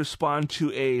 Authorities respond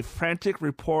to a frantic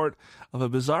report of a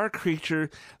bizarre creature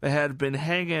that had been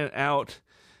hanging out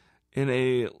in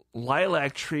a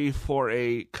lilac tree for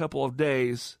a couple of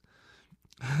days.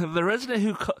 The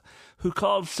resident who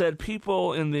called said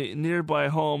people in the nearby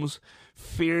homes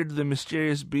feared the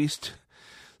mysterious beast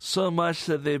so much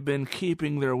that they've been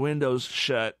keeping their windows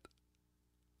shut.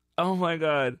 Oh my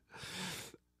God.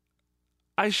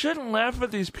 I shouldn't laugh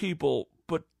at these people,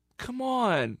 but come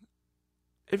on.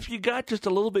 If you got just a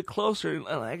little bit closer,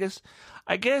 I guess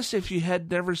if you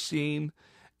had never seen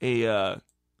a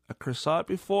croissant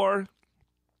before,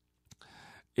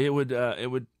 it would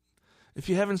if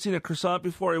you haven't seen a croissant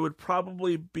before, it would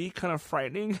probably be kind of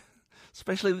frightening,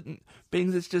 especially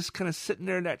being it's just kind of sitting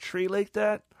there in that tree like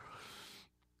that.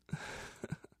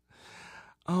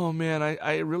 Oh man,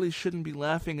 I really shouldn't be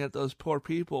laughing at those poor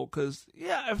people, because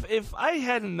yeah, if I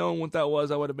hadn't known what that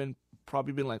was, I would have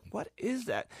probably been like, what is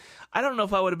that? I don't know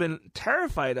if I would have been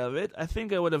terrified of it. I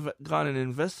think I would have gone and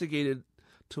investigated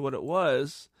to what it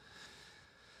was.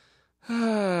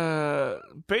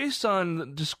 Based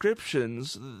on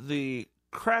descriptions, the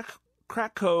Krakow,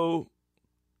 Krakow,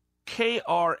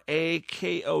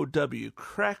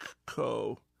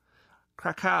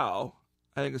 Krakow,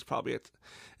 I think it's probably it.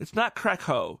 It's not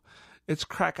Krakow, it's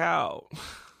Krakow.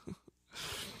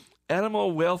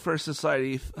 Animal Welfare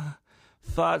Society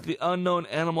thought the unknown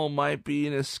animal might be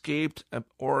an escaped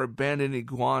or abandoned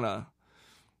iguana.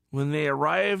 When they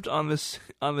arrived on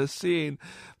the scene,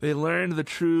 they learned the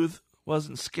truth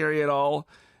wasn't scary at all.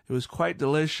 It was quite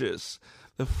delicious.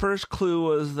 The first clue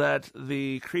was that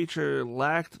the creature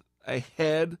lacked a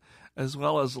head as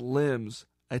well as limbs,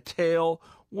 a tail,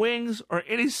 wings, or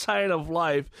any sign of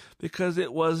life because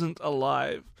it wasn't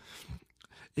alive.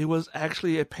 It was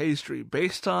actually a pastry.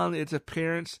 Based on its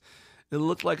appearance, it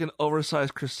looked like an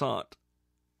oversized croissant.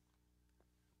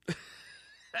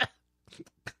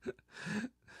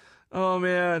 Oh,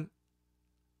 man.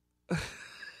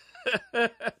 I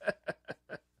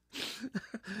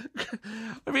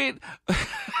mean,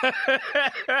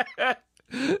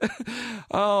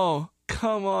 oh,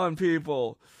 come on,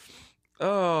 people.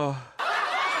 Oh.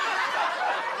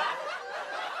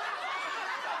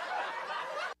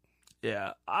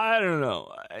 Yeah, I don't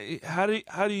know. How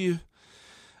do you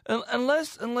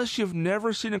unless you've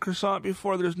never seen a croissant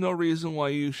before, there's no reason why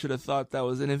you should have thought that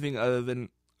was anything other than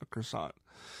a croissant.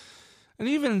 And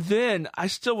even then, I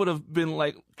still would have been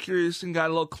like curious and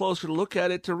got a little closer to look at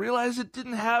it to realize it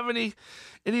didn't have any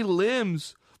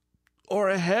limbs or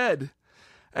a head.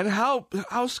 And how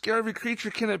scary of a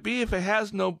creature can it be if it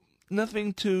has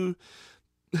nothing to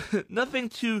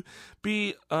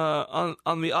be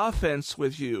on the offense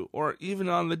with you, or even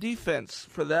on the defense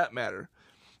for that matter.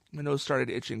 My nose started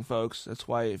itching, folks. That's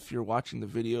why if you're watching the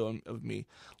video of me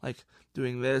like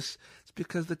doing this, it's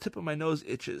because the tip of my nose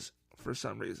itches for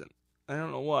some reason. I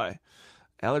don't know why.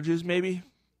 Allergies, maybe?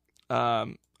 All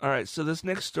right, so this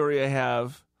next story I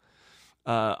have,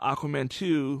 Aquaman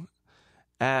 2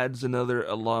 adds another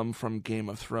alum from Game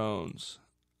of Thrones.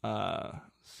 Let's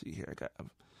see here. I got a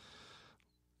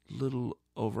little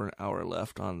over an hour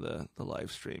left on the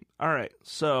live stream. All right,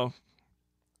 so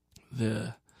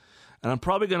and I'm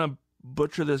probably going to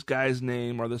butcher this guy's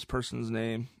name or this person's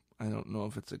name. I don't know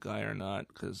if it's a guy or not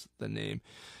because the name.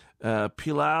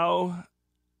 Pilau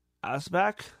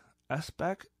Asbak,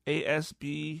 Asbaek,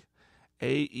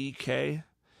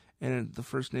 and the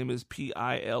first name is Pilou,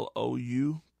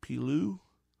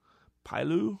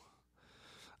 Pilou.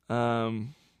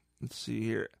 Let's see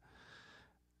here.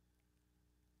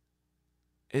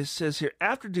 It says here,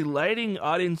 after delighting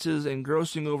audiences and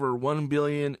grossing over $1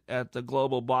 billion at the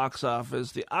global box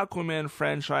office, the Aquaman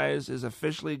franchise is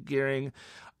officially gearing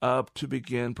up to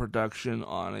begin production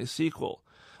on a sequel.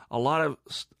 A lot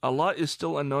is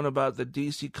still unknown about the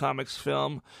DC Comics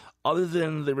film, other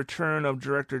than the return of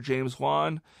director James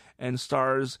Wan and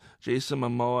stars Jason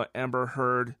Momoa, Amber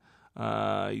Heard,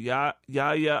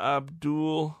 Yahya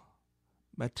Abdul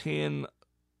Mateen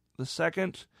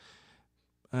II,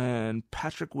 and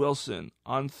Patrick Wilson.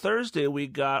 On Thursday, we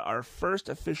got our first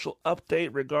official update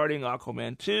regarding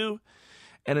Aquaman 2,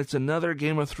 and it's another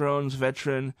Game of Thrones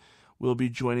veteran will be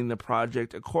joining the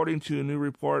project. According to a new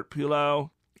report, Pilou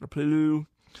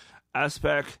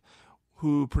Asbak,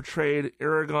 who portrayed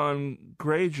Eragon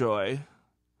Greyjoy.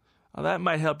 That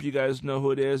might help you guys know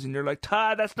who it is, and you're like,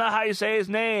 Todd, that's not how you say his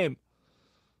name.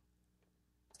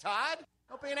 Todd,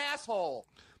 don't be an asshole.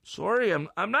 Sorry,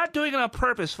 I'm not doing it on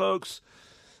purpose, folks.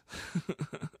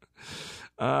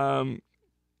 Okay,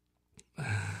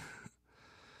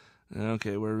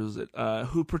 where is it?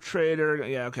 Who portrayed her?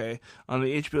 Yeah, okay. On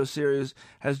the HBO series,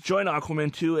 has joined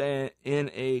Aquaman 2 in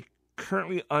a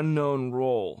currently unknown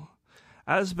role.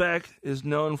 Asbak is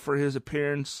known for his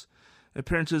appearances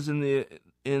in the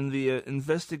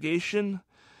investigation,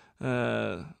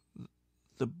 the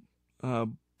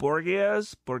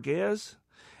Borgias,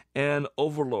 and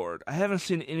Overlord. I haven't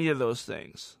seen any of those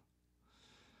things,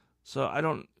 so I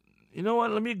don't. You know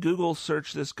what? Let me Google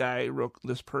search this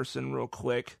person real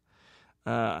quick.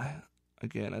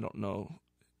 Again, I don't know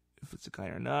if it's a guy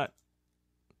or not.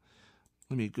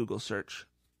 Let me Google search.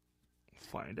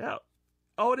 Find out.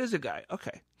 Oh, it is a guy.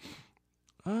 Okay.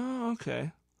 Oh,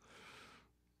 okay.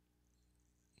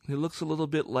 He looks a little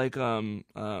bit like oh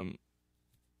fuck.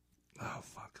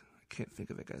 I can't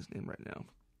think of that guy's name right now.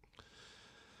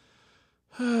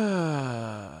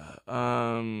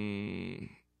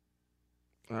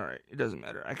 All right, it doesn't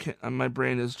matter. I can't. My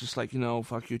brain is just like,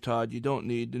 fuck you, Todd. You don't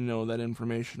need to know that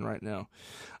information right now.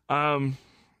 I'm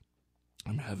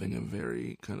having a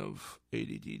very kind of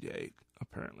ADD day,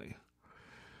 apparently.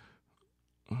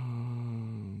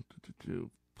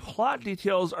 Plot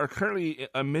details are currently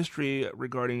a mystery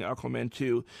regarding Aquaman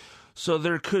 2, so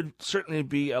there could certainly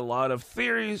be a lot of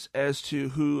theories as to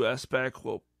who Aspect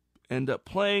will end up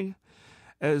playing.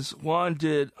 As Juan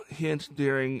did hint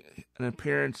during an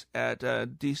appearance at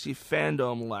DC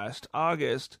Fandom last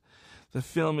August, the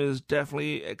film is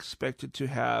definitely expected to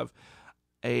have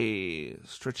a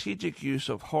strategic use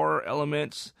of horror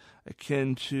elements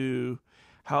akin to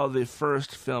how the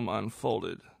first film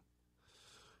unfolded.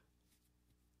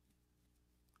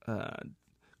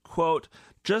 Quote,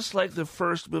 just like the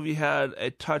first movie had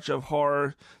a touch of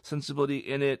horror sensibility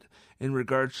in it in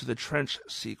regards to the trench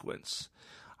sequence,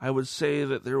 I would say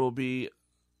that there will be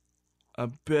a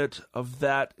bit of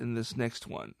that in this next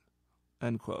one.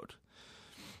 End quote.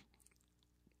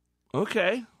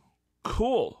 Okay,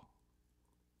 cool.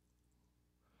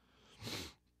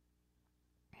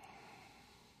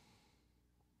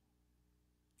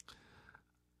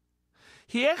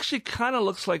 He actually kind of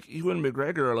looks like Ewan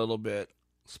McGregor a little bit,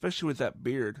 especially with that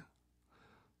beard.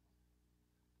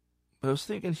 But I was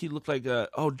thinking he looked like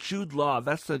Jude Law.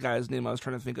 That's the guy's name I was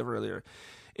trying to think of earlier.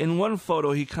 In one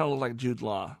photo, he kind of looked like Jude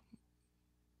Law.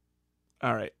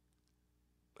 All right.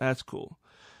 That's cool.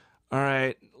 All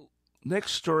right.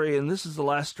 Next story, and this is the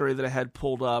last story that I had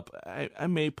pulled up. I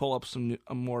may pull up some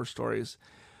more stories.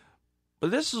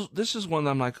 But this is one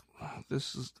that I'm like,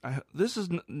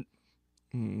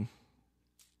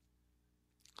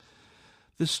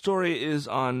 This story is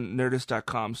on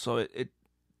Nerdist.com, so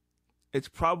it's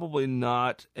probably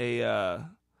not clickbait,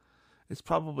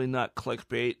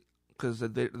 because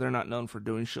they're not known for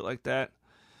doing shit like that.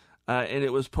 And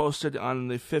it was posted on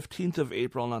the 15th of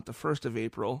April, not the 1st of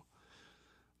April.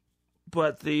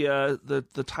 But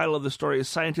the title of the story is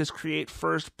 "Scientists Create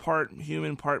First Part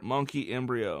Human, Part Monkey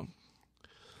Embryo."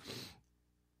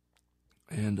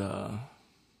 And I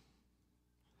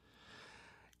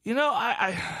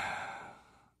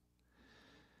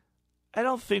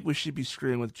don't think we should be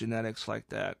screwing with genetics like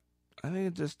that. I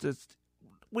think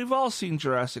we've all seen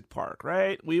Jurassic Park,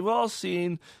 right? We've all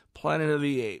seen Planet of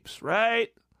the Apes, right?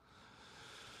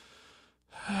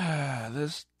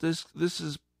 This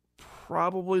is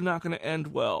probably not going to end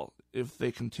well if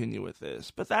they continue with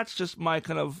this. But that's just my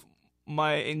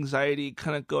anxiety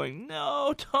kind of going,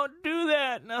 no, don't do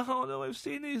that. No, I've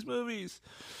seen these movies.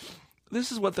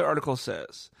 This is what the article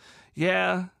says.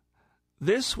 Yeah,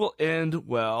 this will end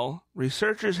well.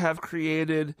 Researchers have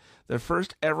created the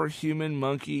first ever human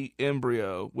monkey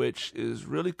embryo, which is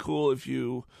really cool if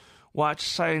you watch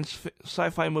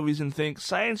sci-fi movies and think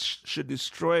science should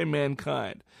destroy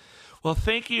mankind. Well,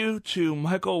 thank you to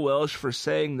Michael Welsh for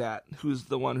saying that, who's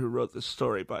the one who wrote this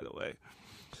story, by the way.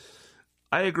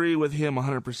 I agree with him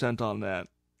 100%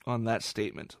 on that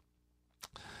statement.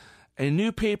 A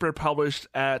new paper published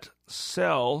at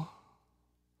Cell,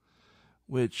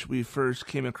 which we first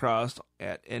came across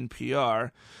at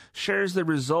NPR, shares the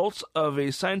results of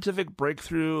a scientific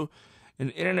breakthrough.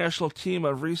 An international team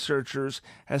of researchers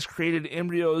has created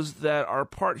embryos that are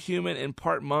part human and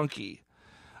part monkey.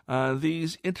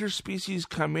 These interspecies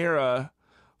chimera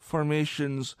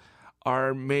formations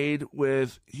are made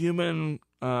with human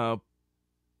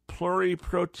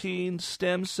pluriprotein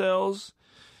stem cells.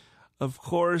 Of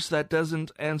course, that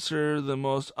doesn't answer the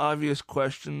most obvious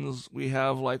questions we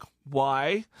have, like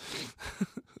why?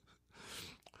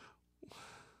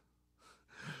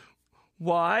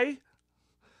 Why?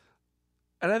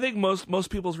 And I think most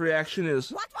people's reaction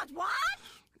is, What?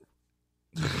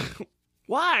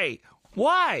 why?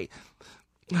 Why?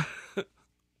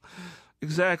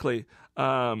 Exactly.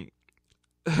 And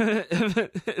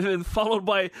then followed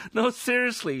by, no,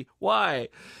 seriously, why?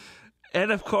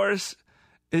 And of course,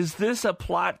 is this a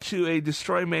plot to a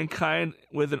destroy mankind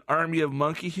with an army of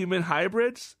monkey-human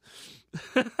hybrids?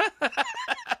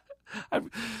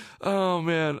 Oh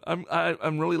man,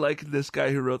 I'm really liking this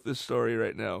guy who wrote this story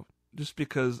right now, just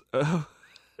because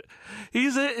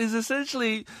he's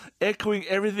essentially echoing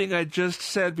everything I just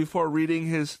said before reading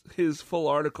his full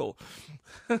article.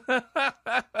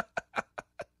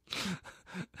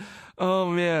 Oh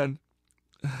man,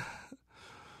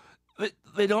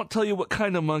 they don't tell you what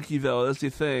kind of monkey though. That's the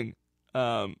thing.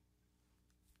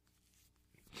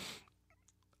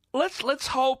 Let's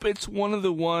hope it's one of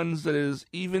the ones that is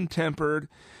even tempered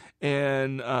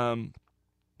and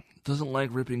doesn't like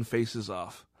ripping faces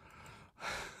off.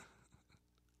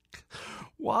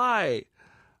 Why?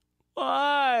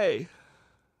 Why?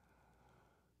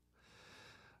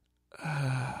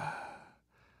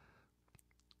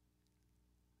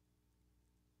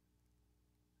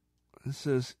 This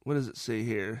is, what does it say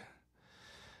here?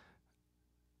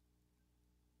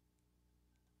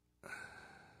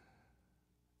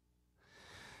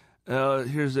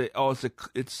 Here's the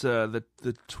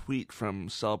tweet from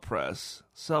Cell Press.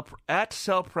 At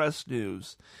Cell Press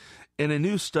News. In a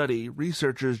new study,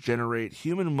 researchers generate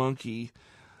human monkey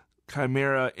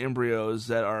chimera embryos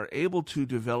that are able to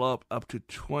develop up to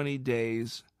 20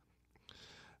 days.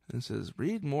 It says,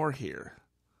 read more here.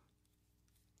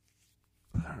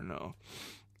 I don't know.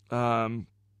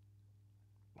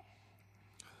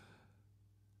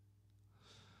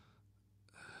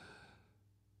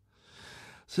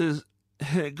 Says,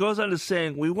 it goes on to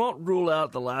saying, we won't rule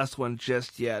out the last one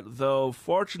just yet, though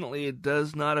fortunately it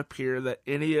does not appear that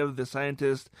any of the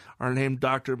scientists are named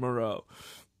Dr. Moreau.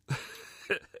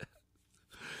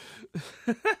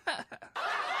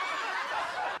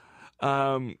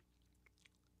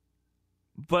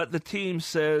 But the team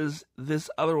says this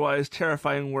otherwise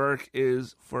terrifying work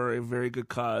is for a very good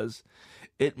cause.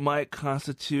 It might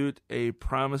constitute a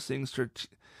promising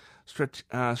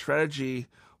strategy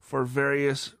for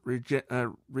various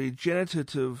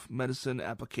regenerative medicine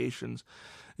applications,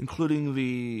 including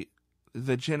the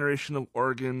generation of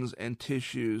organs and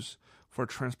tissues for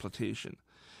transplantation.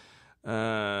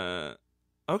 Okay.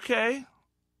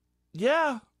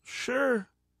 Yeah, sure.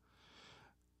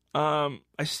 I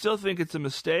still think it's a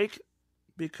mistake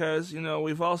because,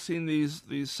 we've all seen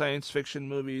these science fiction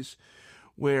movies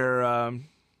where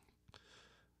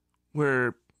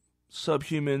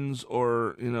subhumans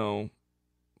or,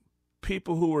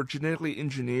 people who were genetically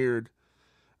engineered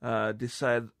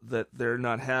decide that they're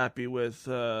not happy with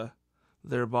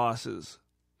their bosses.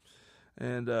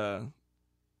 And,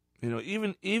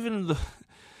 even the...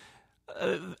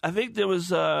 I think there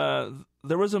was a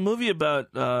movie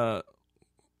about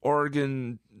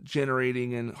organ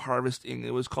generating and harvesting.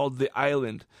 It was called The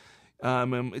Island.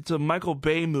 It's a Michael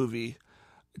Bay movie.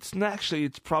 It's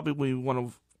probably one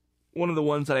of the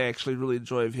ones that I actually really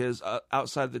enjoy of his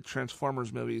outside the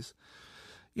Transformers movies.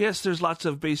 Yes, there's lots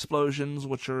of base explosions,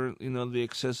 which are the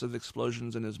excessive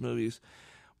explosions in his movies.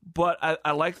 But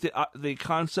I like the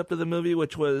concept of the movie,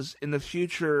 which was in the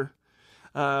future,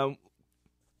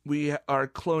 we are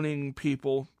cloning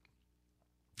people,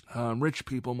 rich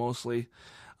people mostly.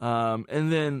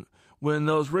 And then when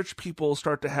those rich people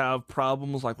start to have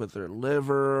problems like with their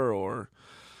liver or,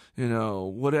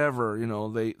 whatever,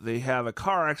 they have a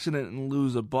car accident and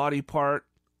lose a body part,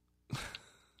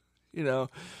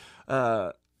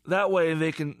 that way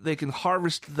they can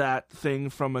harvest that thing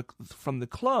from the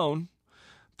clone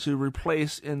to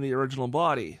replace in the original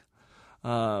body.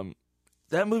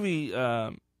 That movie,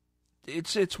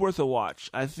 it's worth a watch.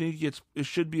 I think it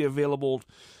should be available.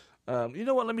 You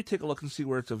know what? Let me take a look and see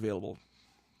where it's available.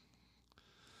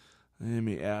 Let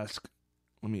me ask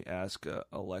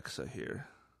Alexa here.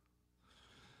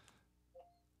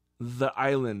 The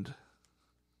Island.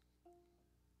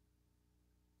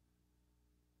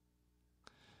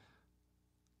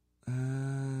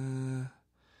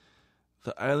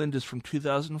 The Island is from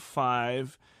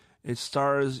 2005. It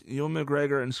stars Ewan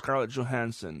McGregor and Scarlett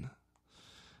Johansson.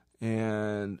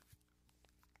 And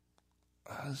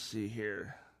let's see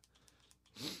here.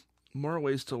 More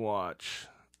ways to watch.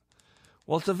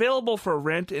 Well, it's available for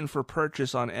rent and for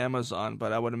purchase on Amazon,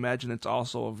 but I would imagine it's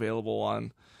also available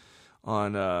on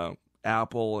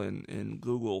Apple and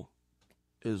Google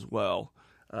as well.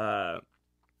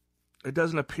 It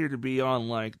doesn't appear to be on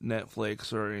like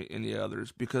Netflix or any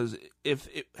others, because if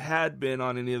it had been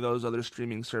on any of those other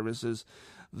streaming services,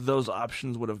 those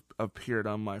options would have appeared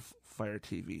on my Fire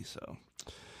TV. So,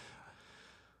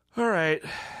 all right.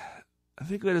 I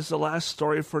think that is the last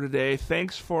story for today.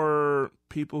 Thanks for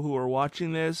people who are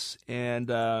watching this. And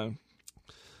let's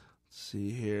see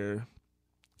here.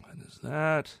 What is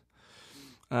that?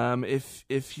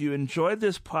 If you enjoyed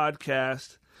this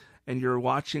podcast and you're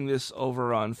watching this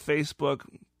over on Facebook,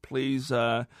 please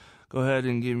go ahead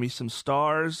and give me some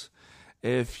stars.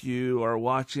 If you are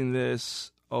watching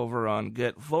this over on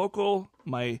Get Vocal,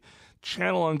 my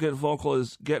channel on Get Vocal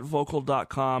is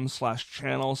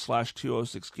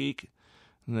getvocal.com/channel/206geek.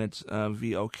 And that's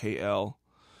VOKL,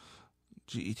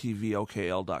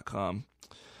 GETVOKL.com.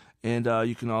 And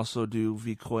you can also do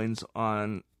VCoins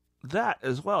on that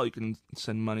as well. You can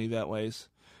send money that ways.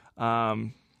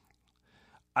 I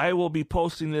will be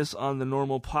posting this on the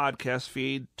normal podcast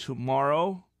feed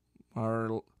tomorrow,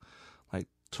 or like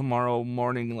tomorrow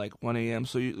morning, like 1 a.m.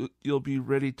 So you'll be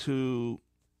ready to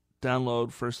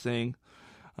download first thing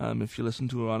if you listen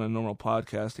to it on a normal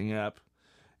podcasting app.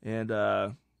 And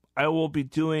I will be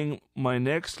doing my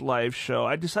next live show.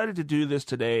 I decided to do this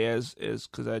today as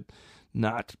because I'd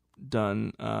not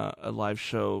done a live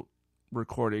show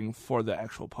recording for the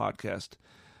actual podcast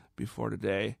before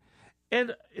today.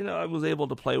 And, I was able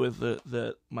to play with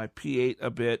my P8 a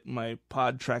bit, my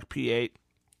PodTrack P8.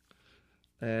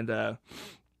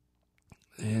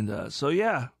 So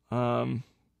yeah,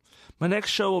 my next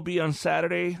show will be on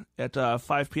Saturday at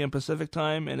 5 p.m. Pacific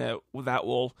time, and that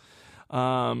will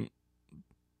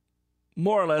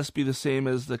more or less be the same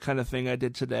as the kind of thing I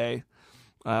did today.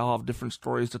 I'll have different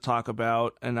stories to talk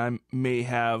about, and I may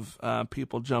have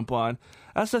people jump on.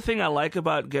 That's the thing I like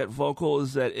about Get Vocal,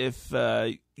 is that if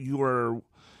you are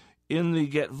in the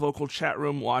Get Vocal chat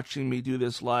room watching me do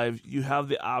this live, you have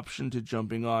the option to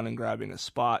jumping on and grabbing a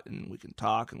spot, and we can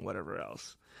talk and whatever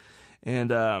else.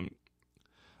 And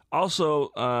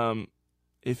also,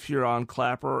 if you're on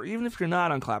Clapper, or even if you're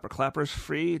not on Clapper, Clapper's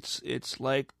free. It's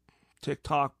like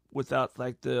TikTok without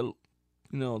like the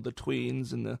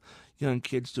tweens and the young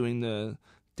kids doing the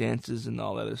dances and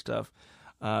all that other stuff.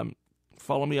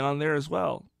 Follow me on there as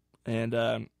well. And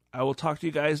I will talk to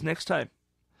you guys next time.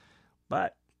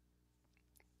 Bye.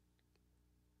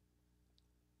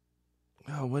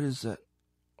 Oh, what is that?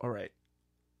 All right.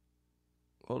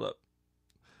 Hold up.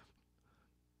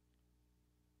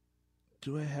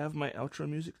 Do I have my outro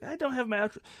music? I don't have my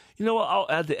outro. You know what? I'll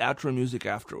add the outro music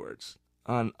afterwards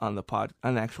on the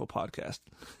actual podcast.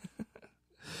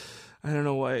 I don't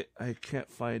know why I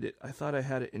can't find it. I thought I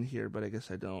had it in here, but I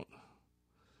guess I don't.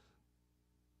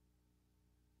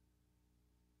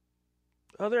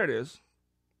 Oh, there it is.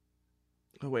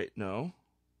 Oh, wait, no.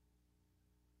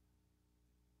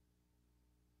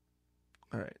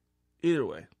 All right. Either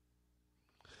way,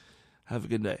 have a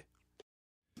good day.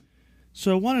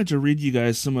 So I wanted to read you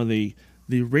guys some of the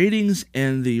ratings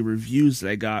and the reviews that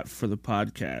I got for the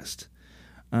podcast.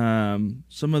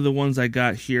 Some of the ones I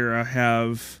got here, I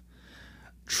have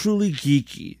truly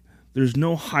geeky. There's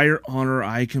no higher honor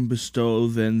I can bestow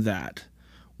than that.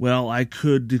 Well, I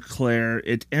could declare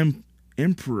it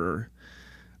emperor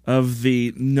of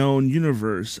the known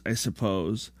universe, I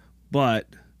suppose. But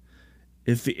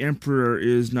if the emperor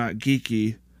is not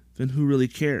geeky, then who really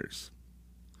cares?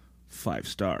 5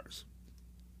 stars.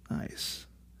 Nice.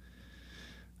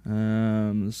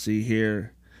 Let's see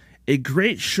here. A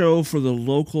great show for the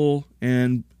local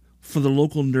nerd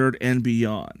and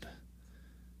beyond.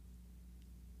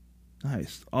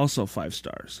 Nice. Also 5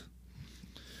 stars.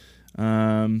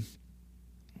 I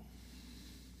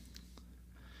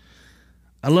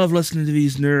love listening to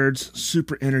these nerds.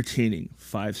 Super entertaining.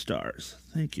 5 stars.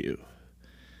 Thank you.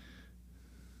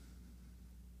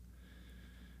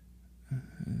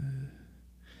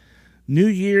 New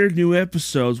year, new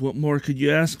episodes. What more could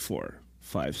you ask for?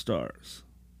 5 stars.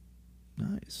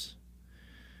 Nice.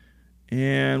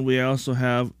 And we also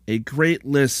have a great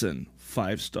listen.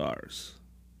 5 stars.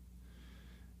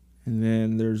 And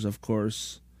then there's, of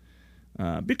course,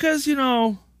 because,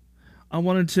 I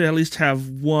wanted to at least have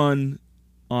one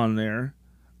on there.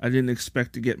 I didn't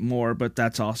expect to get more, but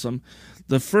that's awesome.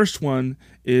 The first one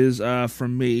is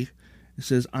from me. It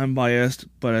says, I'm biased,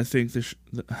 but I think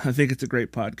it's a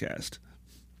great podcast.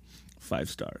 5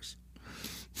 stars.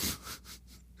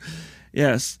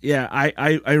 Yes, yeah,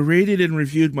 I rated and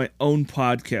reviewed my own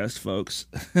podcast, folks.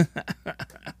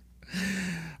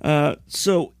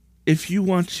 So if you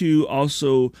want to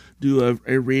also do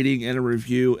a rating and a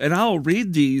review, and I'll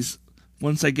read these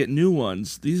once I get new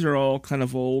ones. These are all kind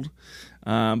of old,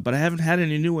 but I haven't had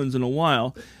any new ones in a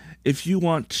while. If you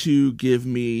want to give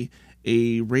me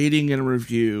a rating and a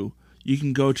review, you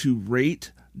can go to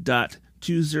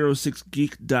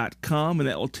rate.206geek.com, and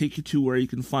that will take you to where you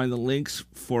can find the links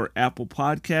for Apple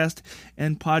Podcast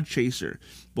and Podchaser.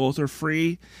 Both are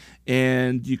free,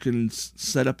 and you can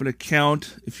set up an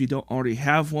account if you don't already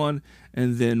have one,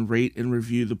 and then rate and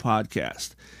review the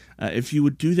podcast. If you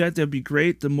would do that, that'd be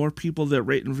great. The more people that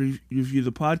rate and review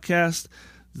the podcast,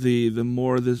 the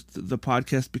more the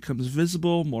podcast becomes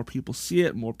visible, more people see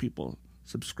it, more people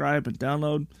subscribe and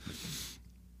download.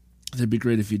 That'd be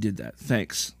great if you did that.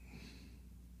 Thanks.